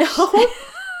English. No.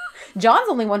 John's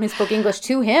the only one who spoke English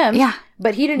to him. Yeah.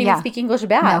 But he didn't even speak English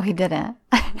back. No, he didn't.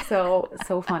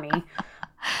 So funny.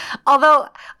 Although,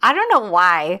 I don't know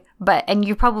why, and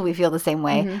you probably feel the same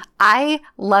way. I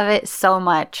love it so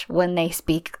much when they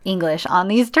speak English on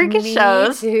these Turkish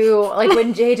shows. Me too.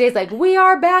 When JJ's like, we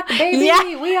are back, baby.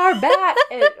 Yeah. We are back.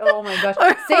 And, oh my gosh.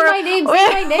 Say my name.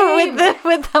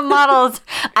 With the models.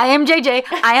 I am JJ.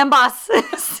 I am boss.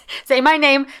 Say my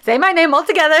name all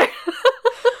together.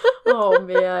 Oh,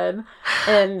 man.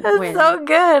 And that's so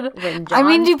good.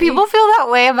 Do people feel that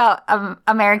way about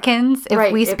Americans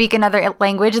if we speak another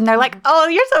language and they're like, oh,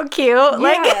 you're so cute?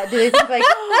 Yeah. Do they think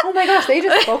oh my gosh, they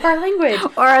just spoke our language?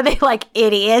 Or are they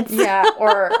idiots? Yeah.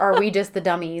 Or are we just the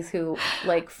dummies who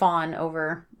fawn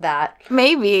over that?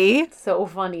 Maybe. So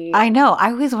funny. I know.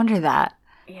 I always wonder that.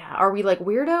 Yeah. Are we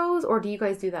weirdos, or do you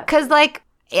guys do that? Because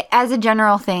as a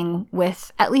general thing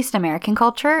with at least American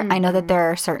culture, I know that there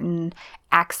are certain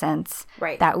accents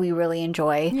that we really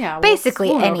enjoy. Yeah,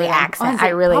 basically any accent. Honestly,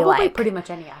 I really probably pretty much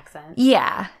any accent.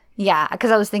 Yeah,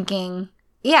 because I was thinking,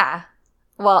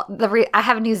 well, I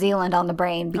have New Zealand on the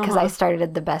brain because I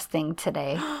started the best thing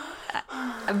today,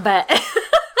 but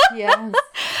yes,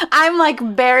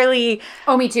 I'm barely.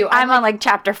 Oh, me too. I'm on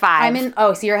chapter 5. I'm in.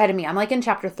 Oh, so you're ahead of me. I'm in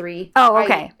chapter 3. Oh,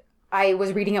 okay. I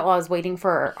was reading it while I was waiting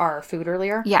for our food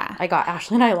earlier. Yeah. I got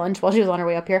Ashley and I lunch while she was on her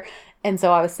way up here. And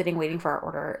so I was sitting waiting for our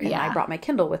order. And I brought my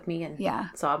Kindle with me. And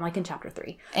so I'm in chapter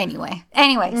 3. Anyway,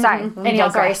 sorry.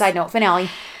 Sorry, side note, finale.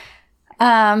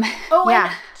 And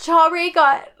Chari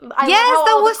got...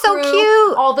 that was so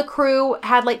cute. All the crew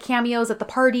had cameos at the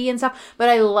party and stuff. But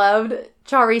I loved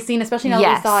Chari's scene, especially now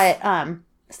that we saw it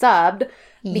subbed.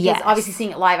 Because obviously seeing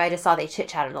it live, I just saw they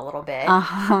chit-chatted a little bit.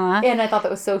 And I thought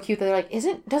that was so cute that they're like,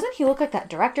 doesn't he look like that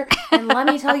director? And let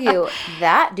me tell you,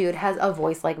 that dude has a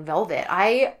voice like velvet.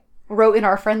 I wrote in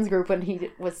our friends group when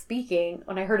he was speaking,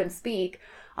 when I heard him speak,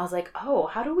 I was like, oh,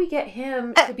 how do we get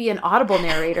him to be an Audible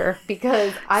narrator?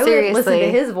 Because I would listen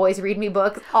to his voice read me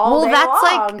books all day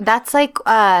long. That's like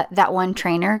that one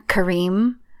trainer,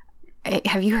 Kareem.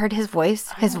 Have you heard his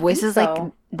voice? His voice is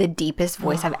like the deepest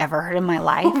voice I've ever heard in my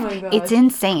life. Oh my gosh. It's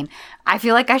insane. I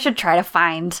feel like I should try to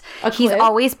find. He's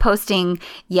always posting.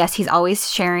 Yes, he's always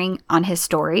sharing on his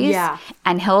stories. Yeah,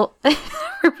 and he'll.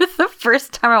 The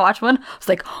first time I watched one, I was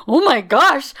like, oh my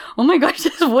gosh,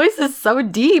 his voice is so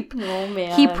deep. Oh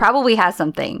man, he probably has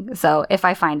something. So if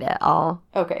I find it,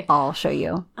 I'll show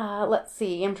you. Let's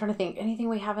see. I'm trying to think. Anything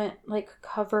we haven't like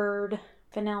covered.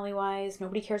 Finale wise,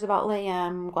 nobody cares about Layem.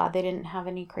 I'm glad they didn't have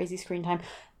any crazy screen time.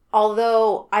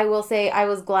 Although I will say I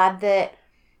was glad that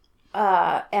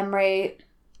Emre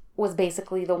was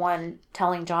basically the one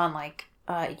telling John like,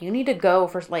 you need to go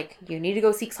you need to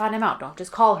go seek Sanem out. Don't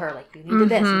just call her. Like you need to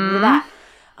this, you need to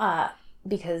that.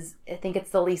 Because I think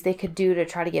it's the least they could do to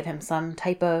try to give him some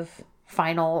type of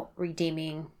final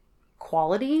redeeming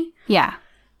quality. Yeah.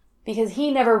 Because he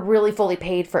never really fully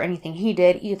paid for anything he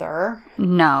did either.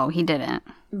 No, he didn't.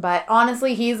 But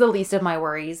honestly, he's the least of my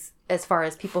worries as far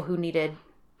as people who needed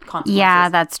consequences. Yeah,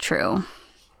 that's true.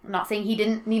 I'm not saying he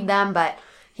didn't need them, but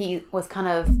he was kind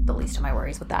of the least of my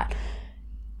worries with that.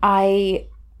 I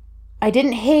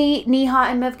didn't hate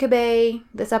Nihat and Mevkibe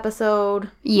this episode.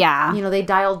 Yeah. You know, they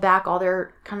dialed back all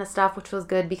their kind of stuff, which was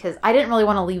good because I didn't really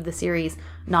want to leave the series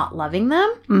not loving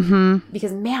them. Mm-hmm.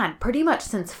 Because, man, pretty much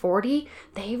since 40,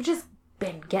 they've just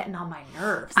been getting on my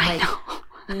nerves. I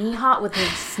know. Nihat with his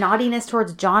snottiness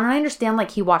towards John. And I understand,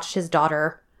 like, he watched his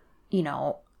daughter, you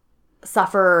know,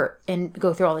 suffer and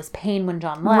go through all this pain when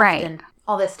John left. Right. And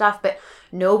all this stuff. But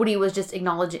nobody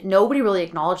really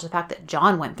acknowledged the fact that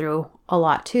John went through a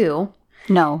lot, too.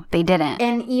 No, they didn't.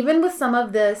 And even with some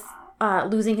of this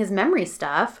losing his memory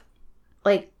stuff,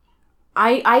 like,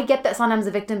 I get that Sanem's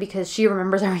a victim because she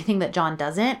remembers everything that John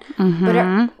doesn't. Mm-hmm.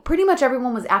 But pretty much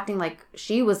everyone was acting like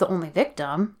she was the only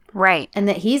victim. Right. And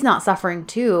that he's not suffering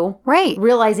too. Right.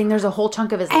 Realizing there's a whole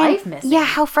chunk of his life missing. Yeah,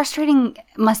 how frustrating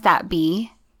must that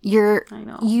be? I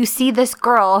know. You see this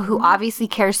girl who obviously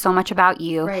cares so much about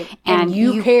you. Right. And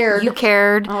you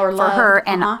cared for her.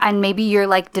 And maybe you're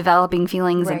like developing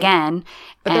feelings again.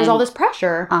 But there's all this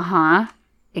pressure. Uh-huh.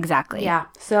 Exactly. Yeah.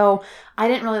 So I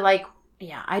just didn't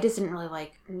really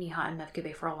like Nihat and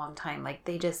Mevkibe for a long time. Like,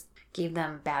 they just gave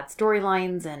them bad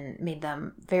storylines and made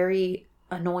them very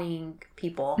annoying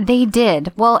people. They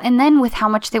did. Well, and then with how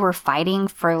much they were fighting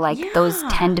for like those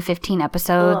 10 to 15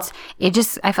 episodes,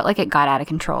 I felt like it got out of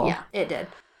control. Yeah, it did.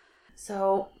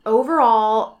 So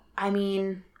overall, I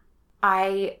mean,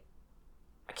 I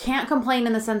can't complain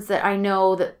in the sense that I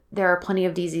know that there are plenty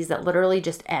of DZs that literally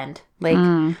just end.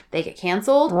 Like, they get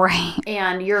canceled. Right.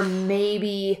 And you're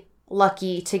maybe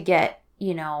lucky to get,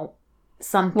 you know,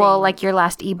 something. Well, like your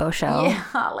last Ebo show.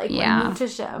 Yeah, like when Move to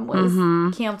Shem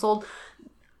was canceled.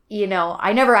 You know,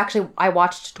 I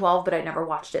watched 12, but I never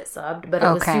watched it subbed. But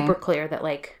it was super clear that,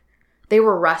 like, they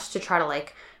were rushed to try to,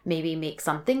 like, maybe make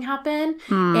something happen.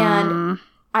 And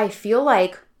I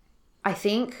think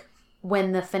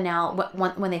when the finale,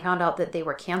 when they found out that they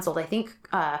were canceled, I think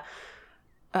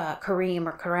Kareem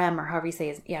or however you say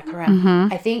his,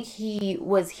 Kareem. I think he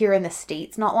was here in the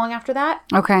States not long after that.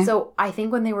 Okay. So I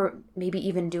think when they were maybe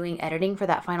even doing editing for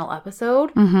that final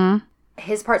episode,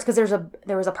 his parts, because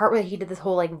there was a part where he did this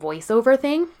whole like voiceover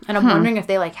thing, and I'm wondering if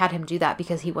they like had him do that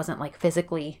because he wasn't like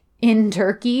physically in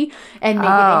Turkey, and maybe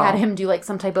they had him do like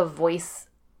some type of voice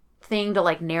thing to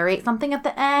like narrate something at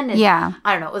the end. And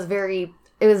I don't know.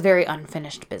 It was very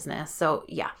unfinished business. So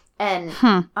yeah, and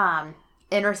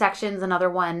Intersections, another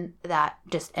one that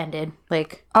just ended.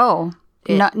 Like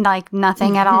like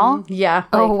nothing at all. Yeah.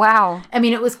 Like, wow. I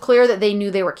mean, it was clear that they knew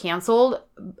they were canceled,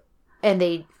 and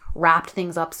they wrapped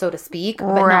things up, so to speak,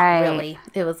 but not really.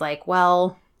 It was like,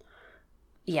 well,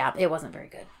 yeah, it wasn't very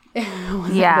good. It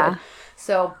wasn't good.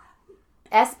 So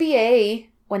SBA,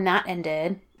 when that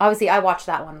ended, obviously I watched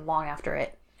that one long after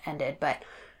it ended, but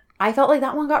I felt like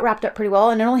that one got wrapped up pretty well,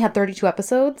 and it only had 32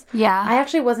 episodes. Yeah.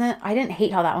 I didn't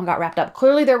hate how that one got wrapped up.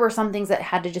 Clearly there were some things that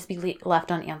had to just be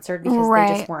left unanswered because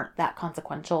they just weren't that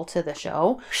consequential to the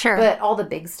show. Sure. But all the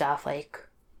big stuff, like,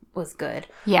 was good.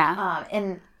 Yeah.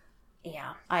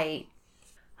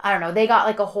 I don't know. They got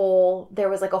like there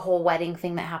was like a whole wedding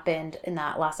thing that happened in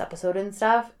that last episode and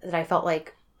stuff that I felt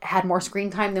like had more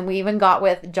screen time than we even got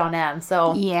with John M.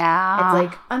 So yeah, it's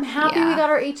like, I'm happy we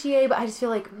got our HEA, but I just feel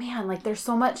like, man, like there's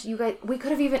so much you guys, we could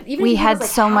have even we had like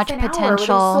so much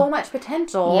potential. So much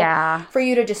potential. Yeah. For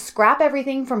you to just scrap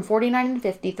everything from 49 and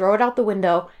 50, throw it out the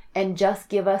window, and just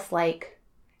give us like,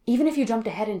 even if you jumped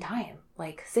ahead in time,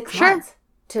 like 6 months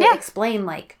to explain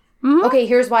like Mm-hmm. Okay,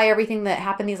 here's why everything that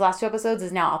happened these last 2 episodes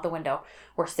is now out the window.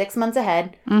 We're 6 months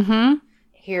ahead. Mm-hmm.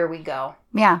 Here we go.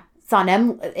 Yeah.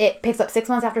 Sanem, it picks up 6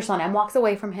 months after Sanem walks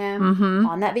away from him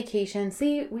on that vacation.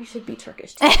 See, we should be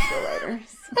Turkish TV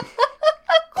writers.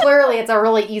 Clearly, it's a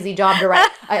really easy job to write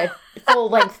a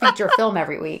full-length feature film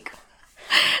every week.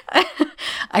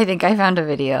 I think I found a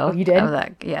video. Oh, you did? Of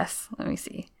that. Yes. Let me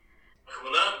see.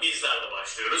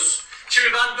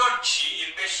 Şimdi ben 4 kişiyi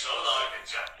 25 liraya davet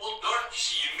edeceğim. O 4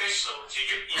 kişi 25 liralık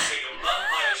çekip Instagram'dan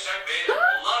paylaşacak ve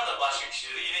onlar da başka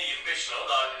kişileri yine 25 liraya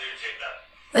davet edebilecekler.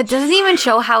 It doesn't even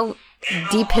show how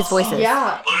deep his voice is.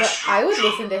 Yeah, but I would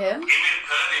listen to him.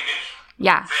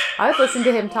 Yeah. I would listen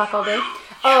to him talk all day.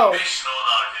 Oh,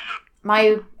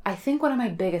 I think one of my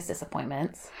biggest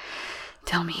disappointments.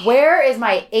 Tell me. Where is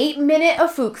my 8-minute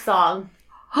Afuk song?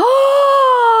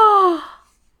 Oh,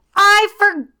 I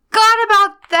forgot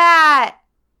about that.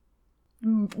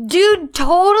 Dude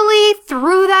totally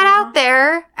threw that out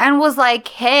there and was like,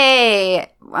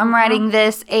 hey, I'm writing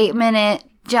this 8-minute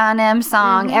John M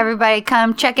song. Everybody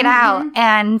come check it out.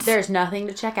 And there's nothing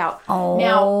to check out. Oh,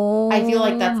 now, I feel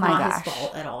like that's not his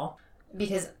fault at all.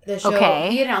 Because the show,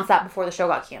 he announced that before the show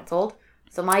got canceled.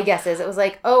 So my guess is it was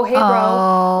like, oh, hey,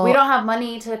 bro, we don't have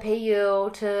money to pay you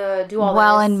to do all this.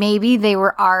 Well, and maybe they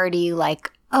were already like,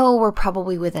 oh, we're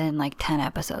probably within like 10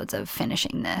 episodes of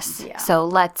finishing this. Yeah. So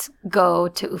let's go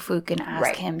to Ufuk and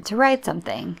ask him to write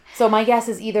something. So my guess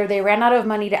is either they ran out of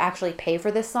money to actually pay for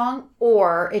this song,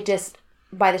 or it just,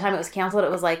 by the time it was canceled,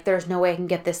 it was like, there's no way I can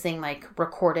get this thing like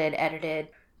recorded, edited,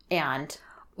 and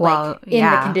like in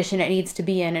the condition it needs to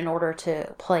be in order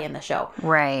to play in the show.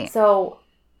 Right. So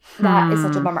that is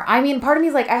such a bummer. I mean, part of me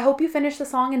is like, I hope you finish the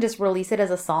song and just release it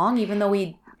as a song, even though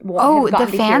we won't have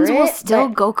gotten the fans to hear will still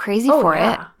go crazy for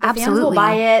it. The Absolutely. fans will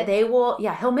buy it. They will,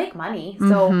 he'll make money.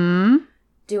 So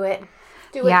do it.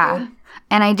 Do it, dude.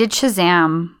 And I did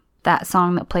Shazam that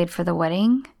song that played for the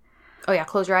wedding. Oh, yeah.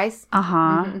 Close Your Eyes.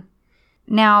 Uh-huh. Mm-hmm.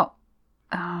 Now,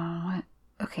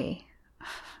 okay.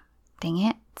 Dang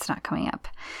it. It's not coming up.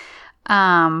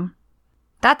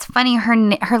 That's funny.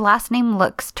 Her last name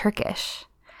looks Turkish.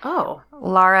 Oh.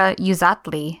 Lara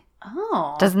Uzatli.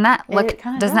 Oh. Doesn't that look,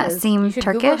 doesn't that seem you should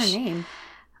Turkish? Google her name.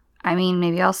 I mean,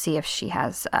 maybe I'll see if she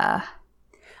has,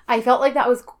 I felt like that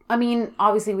was, I mean,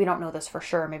 obviously we don't know this for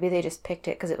sure. Maybe they just picked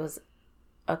it because it was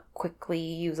a quickly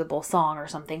usable song or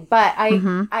something. But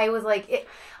I was like,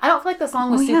 I don't feel like the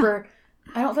song was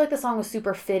I don't feel like the song was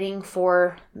super fitting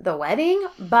for the wedding,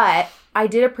 but I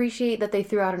did appreciate that they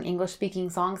threw out an English-speaking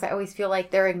song, because I always feel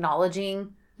like they're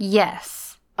acknowledging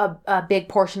a big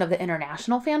portion of the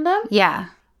international fandom. Yeah.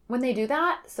 When they do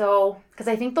that. So, because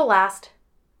I think the last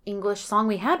English song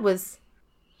we had was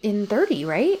in 30,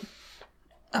 right?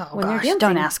 Oh, gosh,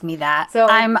 don't ask me that. So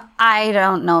I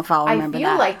don't know if I'll remember that.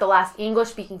 I feel like the last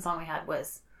English-speaking song we had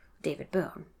was David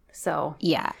Boone. So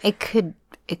yeah, it could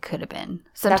have been.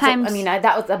 Sometimes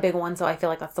that was a big one, so I feel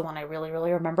like that's the one I really,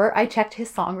 really remember. I checked his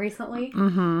song recently,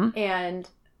 and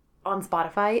on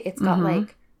Spotify, it's got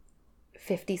like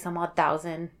 50 some odd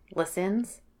thousand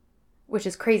listens, which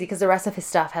is crazy because the rest of his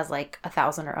stuff has like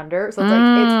 1,000 or under. So it's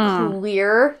like it's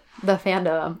clear the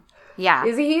fandom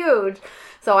is huge.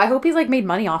 So I hope he's like made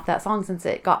money off that song since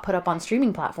it got put up on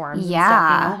streaming platforms. Yeah.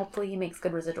 And stuff, hopefully he makes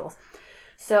good residuals.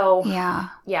 So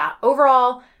yeah.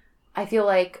 Overall, I feel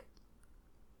like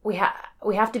we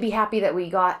have to be happy that we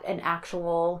got an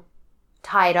actual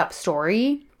tied up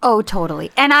story. Oh,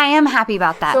 totally. And I am happy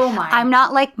about that. So am I. I'm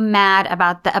not like mad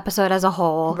about the episode as a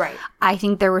whole. Right. I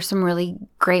think there were some really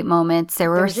great moments.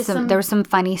 There was some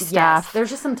funny stuff. Yes, there's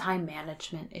just some time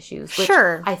management issues. Which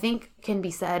I think can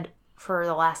be said for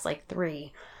the last like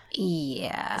 3.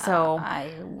 Yeah. So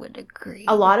I would agree.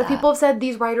 A lot of people have said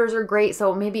these writers are great.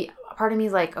 So maybe part of me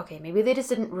is like, okay, maybe they just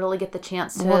didn't really get the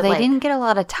chance to. Well, they didn't get a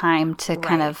lot of time to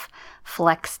kind of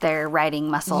flex their writing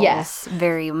muscles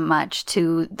very much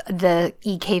to the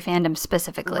EK fandom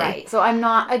specifically. Right. So I'm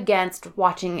not against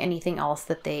watching anything else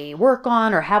that they work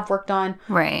on or have worked on.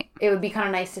 Right. It would be kind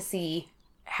of nice to see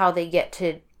how they get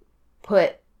to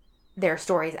put their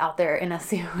stories out there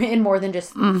in more than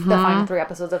just the final 3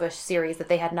 episodes of a series that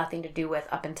they had nothing to do with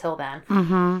up until then.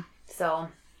 So,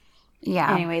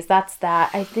 yeah. Anyways, that's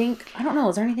that. I think, I don't know,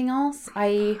 is there anything else?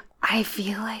 I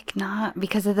feel like not,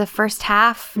 because of the first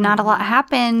half, not a lot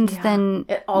happened. Yeah. Then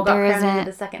it all got crammed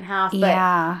into the second half.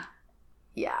 But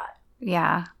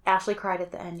yeah. Ashley cried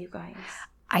at the end, you guys.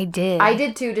 I did. I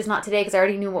did too, just not today because I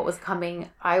already knew what was coming.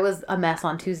 I was a mess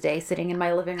on Tuesday, sitting in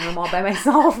my living room all by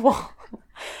myself while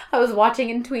I was watching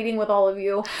and tweeting with all of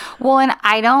you. Well, and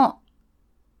I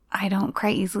don't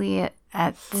cry easily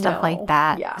at stuff like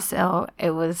that. Yeah. So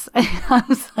it was, I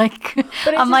was like,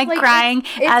 I'm like crying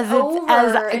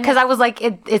because I was like,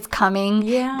 it's coming.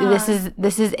 Yeah.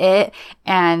 This is it.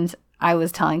 And I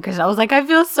was telling Kristen, I was like, I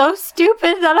feel so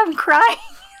stupid that I'm crying.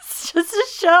 It's just a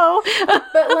show.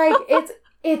 But like,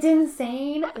 it's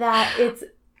insane that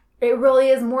it really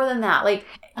is more than that. Like,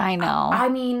 I know. I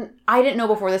mean, I didn't know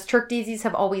before this. Turk Daisies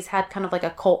have always had kind of like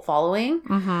a cult following.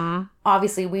 Mm-hmm.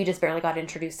 Obviously, we just barely got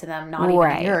introduced to them not even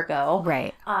a year ago.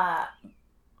 Right.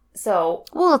 So.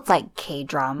 Well, it's like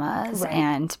K-dramas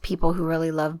and people who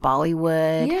really love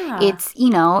Bollywood. Yeah. It's,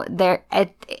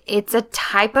 it's a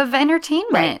type of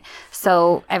entertainment. Right.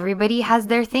 So everybody has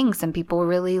their thing. Some people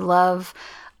really love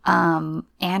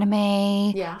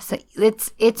anime. Yeah. So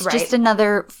it's just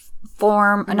another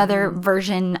form, another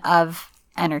version of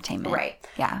entertainment. Right.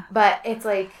 Yeah. But it's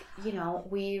like,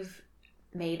 we've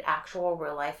made actual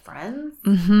real life friends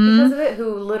because of it,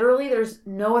 who literally there's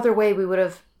no other way we would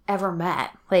have ever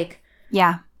met. Like,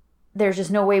 yeah. There's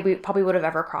just no way we probably would have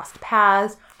ever crossed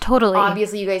paths. Totally.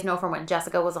 Obviously, you guys know from when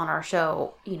Jessica was on our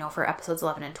show, for episodes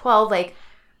 11 and 12, like,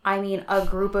 I mean, a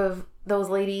group of those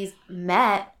ladies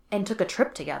met and took a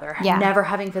trip together, never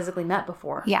having physically met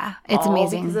before. Yeah, it's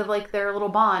amazing. Because of, like, their little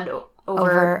bond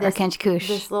over Arkanj Kush.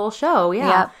 This little show, yeah.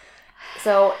 Yep.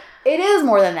 So, it is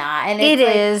more than that. And it's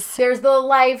is. There's the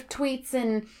live tweets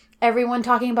and everyone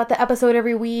talking about the episode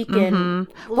every week and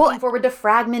looking forward to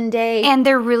Fragment Day. And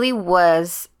there really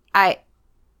was,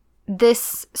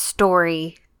 this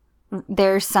story,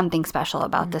 there's something special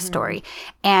about this story.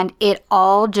 And it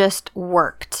all just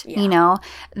worked,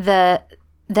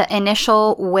 The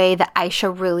initial way that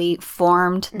Aisha really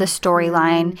formed the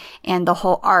storyline and the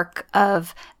whole arc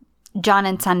of John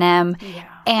and Sanem,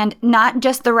 and not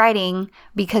just the writing,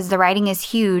 because the writing is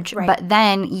huge, but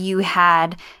then you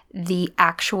had the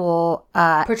actual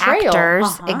actors.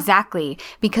 Exactly.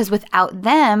 Because without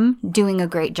them doing a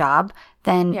great job,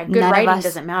 then good writing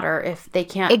doesn't matter if they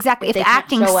can't. Exactly. If the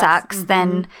acting sucks,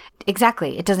 then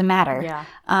exactly, it doesn't matter. Yeah.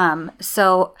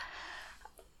 So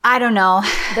I don't know.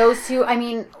 Those two, I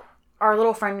mean, our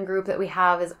little friend group that we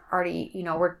have is already,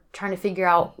 we're trying to figure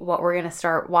out what we're going to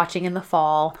start watching in the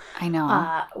fall. I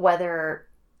know. Whether,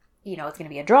 it's going to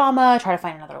be a drama, try to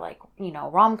find another, like,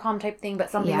 rom-com type thing, but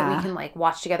something that we can, like,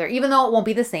 watch together, even though it won't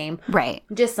be the same. Right.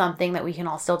 Just something that we can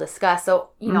all still discuss. So,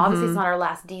 obviously it's not our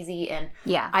last DZ, and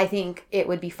I think it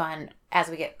would be fun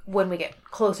when we get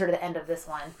closer to the end of this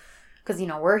one. Because,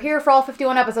 we're here for all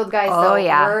 51 episodes, guys. Oh, so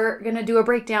we're going to do a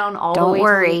breakdown all the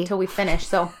way till we finish.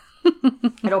 So,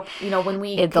 it'll, when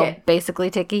we it'll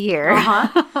basically take a year.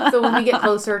 So, when we get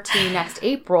closer to next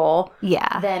April,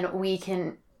 then we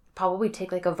can probably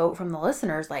take, like, a vote from the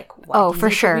listeners, like, what for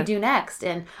sure we do next.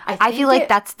 And I feel like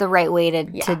that's the right way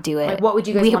to do it. Like, what would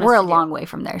you guys want We're us a to long do? way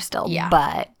from there still.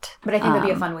 But I think that'd be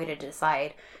a fun way to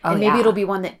decide. And maybe it'll be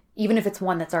one that, even if it's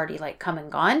one that's already, like, come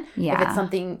and gone, if it's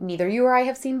something neither you or I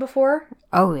have seen before.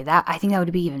 I think that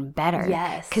would be even better.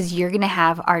 Yes. Because you're going to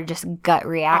have our just gut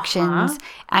reactions.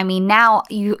 I mean, now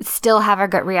you still have our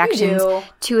gut reactions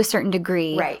to a certain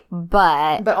degree. Right.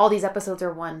 But all these episodes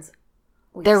are ones...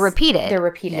 They're repeated.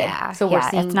 Yeah. So we're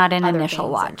seeing it's not an initial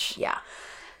watch.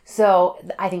 So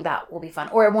I think that will be fun.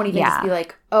 Or it won't even just be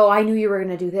like, oh, I knew you were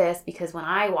going to do this because when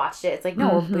I watched it, it's like,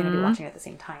 no, we're going to be watching it at the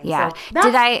same time. Yeah.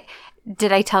 So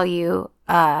did I tell you,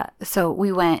 so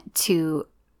we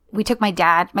took my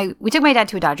dad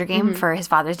to a Dodger game for his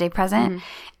Father's Day present,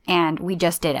 and we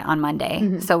just did it on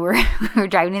Monday. So we were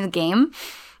driving to the game,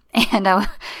 and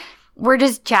we're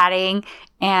just chatting,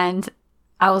 and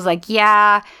I was like,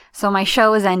 so my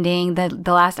show is ending.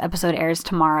 The last episode airs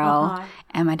tomorrow.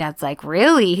 And my dad's like,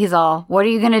 really? He's all, what are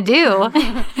you going to do?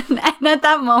 And at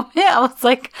that moment, I was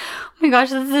like, oh my gosh,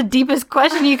 this is the deepest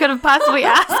question you could have possibly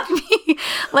asked me.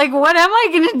 Like, what am I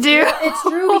going to do? It's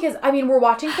true because, I mean, we're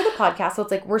watching for the podcast. So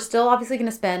it's like, we're still obviously going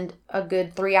to spend a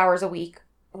good 3 hours a week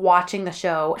watching the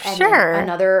show. And then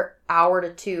another hour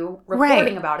to 2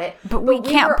 recording about it. But we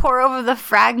can't pour over the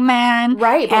fragment.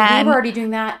 Right. But we were already doing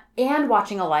that and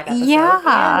watching a live episode. And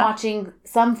watching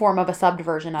some form of a subbed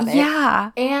version of it.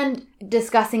 Yeah. And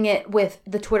discussing it with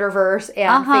the Twitterverse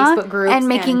and Facebook groups. And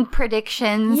making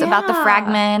predictions about the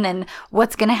fragment and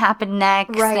what's going to happen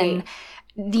next. Right.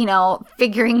 And,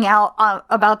 figuring out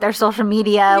about their social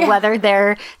media, whether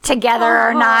they're together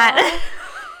or not.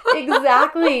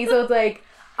 Exactly. So it's like,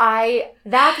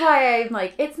 that's why I'm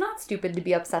like, it's not stupid to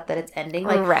be upset that it's ending.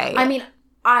 Like, I mean,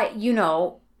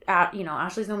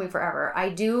 Ashley's known me forever. I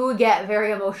do get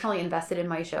very emotionally invested in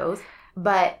my shows,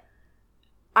 but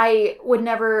I've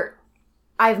never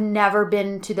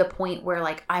been to the point where,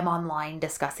 like, I'm online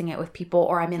discussing it with people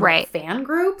or I'm in like fan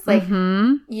groups. Like,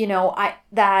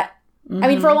 I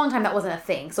mean, for a long time that wasn't a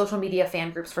thing. Social media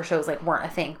fan groups for shows like weren't a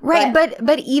thing. Right,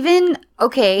 but even,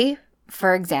 okay,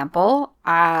 for example,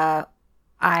 I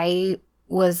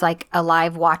was like a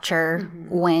live watcher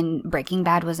when Breaking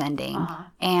Bad was ending.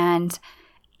 And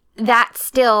that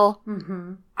still,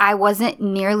 I wasn't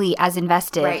nearly as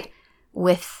invested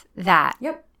with that.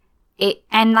 Yep.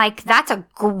 And like, that's a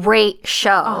great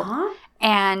show.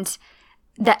 And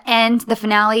the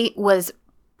finale was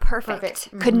perfect.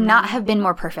 Could not have been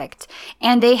more perfect.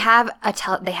 And they have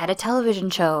they had a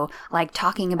television show like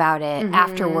talking about it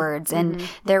afterwards, and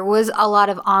there was a lot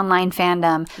of online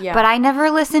fandom. But I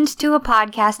never listened to a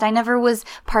podcast. I never was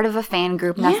part of a fan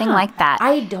group. Nothing like that.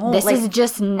 I don't. This is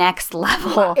just next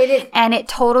level. It is, and it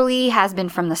totally has been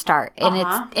from the start.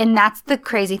 And that's the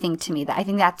crazy thing to me. That I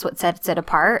think that's what sets it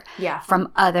apart.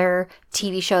 From other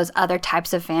TV shows, other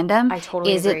types of fandom. I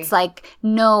totally agree. It's like,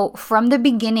 no, from the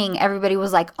beginning, everybody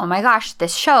was like, oh my gosh,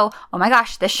 this show. Oh my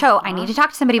gosh, this show. I need to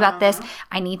talk to somebody about this.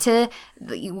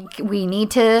 We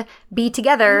need to be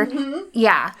together.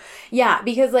 Yeah. Yeah,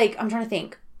 because like, I'm trying to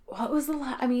think. What was the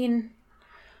last, I mean,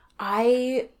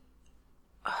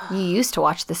 You used to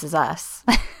watch This Is Us.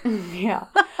 Yeah.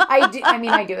 I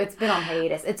do. It's been on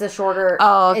hiatus. It's a shorter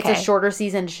It's a shorter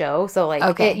season show, so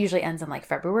like it usually ends in like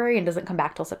February and doesn't come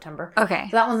back till September. Okay.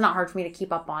 So that one's not hard for me to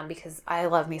keep up on because I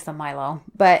love me some Milo.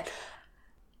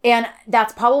 And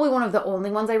that's probably one of the only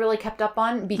ones I really kept up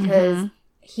on because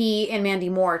he and Mandy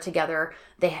Moore together,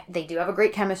 they do have a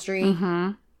great chemistry.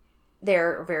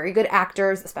 They're very good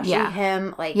actors, especially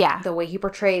him, like the way he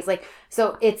portrays, like,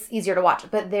 so it's easier to watch.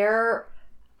 But there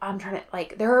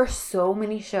are so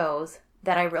many shows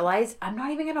that I realized I'm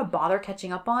not even going to bother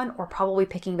catching up on or probably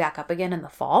picking back up again in the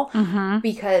fall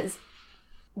because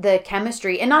the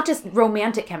chemistry, and not just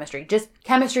romantic chemistry, just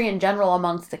chemistry in general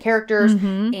amongst the characters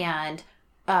and,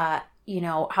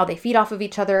 how they feed off of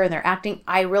each other and their acting.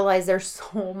 I realize there's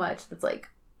so much that's like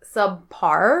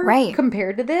subpar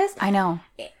compared to this. I know.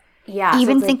 Yeah.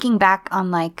 Even so thinking back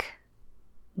on like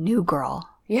New Girl.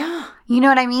 Yeah. You know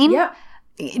what I mean? Yep.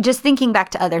 Just thinking back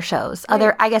to other shows,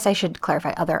 I guess I should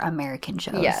clarify, other American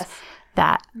shows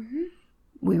that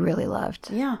we really loved.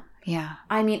 Yeah. Yeah.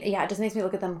 I mean, it just makes me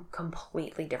look at them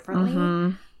completely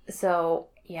differently. So,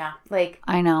 yeah, like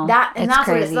I know. That's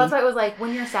crazy. So that's why it was like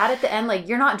when you're sad at the end, like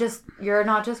you're not just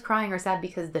crying or sad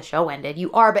because the show ended.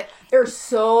 You are, but there's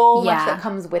so much that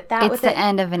comes with that. It's the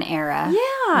end of an era.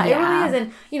 Yeah, it really is.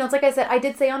 And it's like I said, I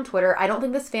did say on Twitter, I don't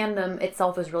think this fandom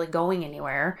itself is really going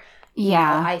anywhere.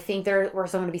 Yeah. I think we're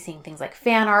still going to be seeing things like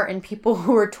fan art and people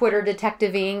who are Twitter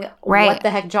detectiving what the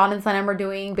heck John and Sanem are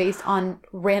doing based on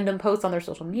random posts on their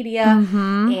social media.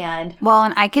 And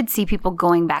I could see people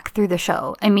going back through the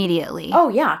show immediately. Oh,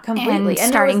 yeah, completely. And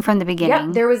starting from the beginning.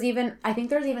 Yeah, there was even, I think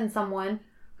there's even someone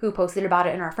who posted about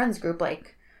it in our friends group,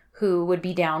 like, who would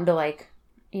be down to, like,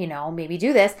 maybe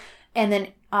do this. And then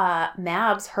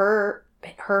Mabs, her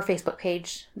Facebook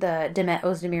page, the Demet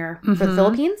Özdemir for the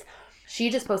Philippines, she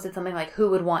just posted something like, who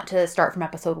would want to start from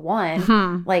episode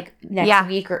 1, like next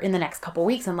week or in the next couple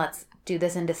weeks, and let's do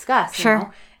this and discuss. You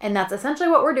know? And that's essentially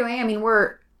what we're doing. I mean,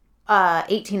 we're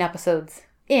 18 episodes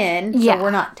in, so we're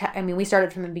not, we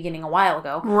started from the beginning a while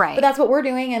ago. Right. But that's what we're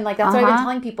doing, and like that's what I've been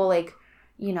telling people, like,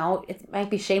 it might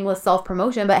be shameless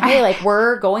self-promotion, but hey, like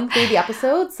we're going through the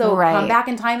episodes, so come back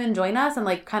in time and join us and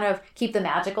like kind of keep the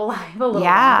magic alive a little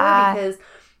longer because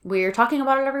we're talking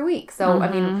about it every week. So, I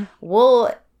mean,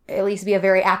 we'll at least be a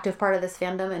very active part of this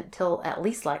fandom until at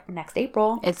least like next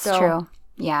April. It's true.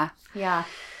 Yeah. Yeah.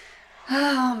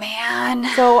 Oh, man.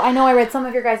 So I know I read some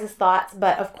of your guys' thoughts,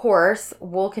 but of course,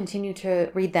 we'll continue to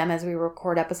read them as we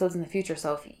record episodes in the future.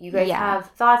 So if you guys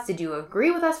have thoughts, did you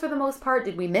agree with us for the most part?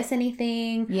 Did we miss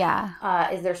anything? Yeah.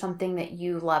 Is there something that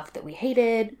you loved that we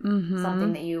hated?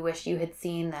 Something that you wish you had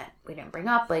seen that we didn't bring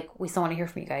up? Like, we still want to hear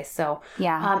from you guys. So,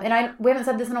 and we haven't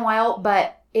said this in a while,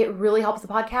 but it really helps the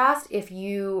podcast if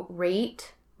you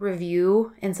rate,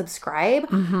 review, and subscribe.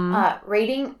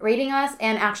 Rating us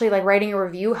and actually like writing a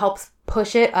review helps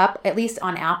push it up, at least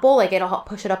on Apple. Like it'll help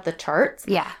push it up the charts.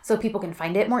 Yeah. So people can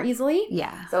find it more easily.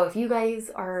 Yeah. So if you guys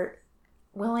are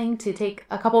willing to take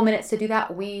a couple minutes to do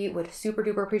that, we would super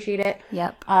duper appreciate it.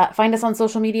 Yep. Find us on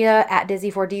social media at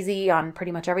Dizzy4DZ on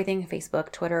pretty much everything: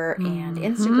 Facebook, Twitter, and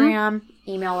Instagram.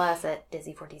 Email us at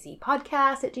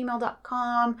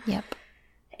dizzy4dzpodcast@gmail.com. Yep.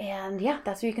 And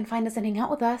that's where you can find us and hang out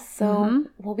with us. So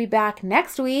we'll be back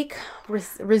next week,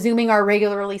 resuming our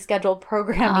regularly scheduled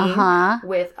programming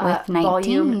with 19.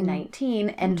 Volume 19,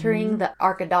 entering the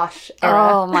Arkadosh era.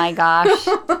 Oh my gosh.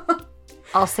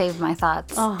 I'll save my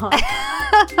thoughts. All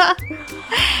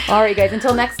right, guys.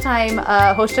 Until next time,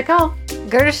 Hoşça kal.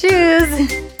 Go to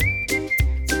shoes.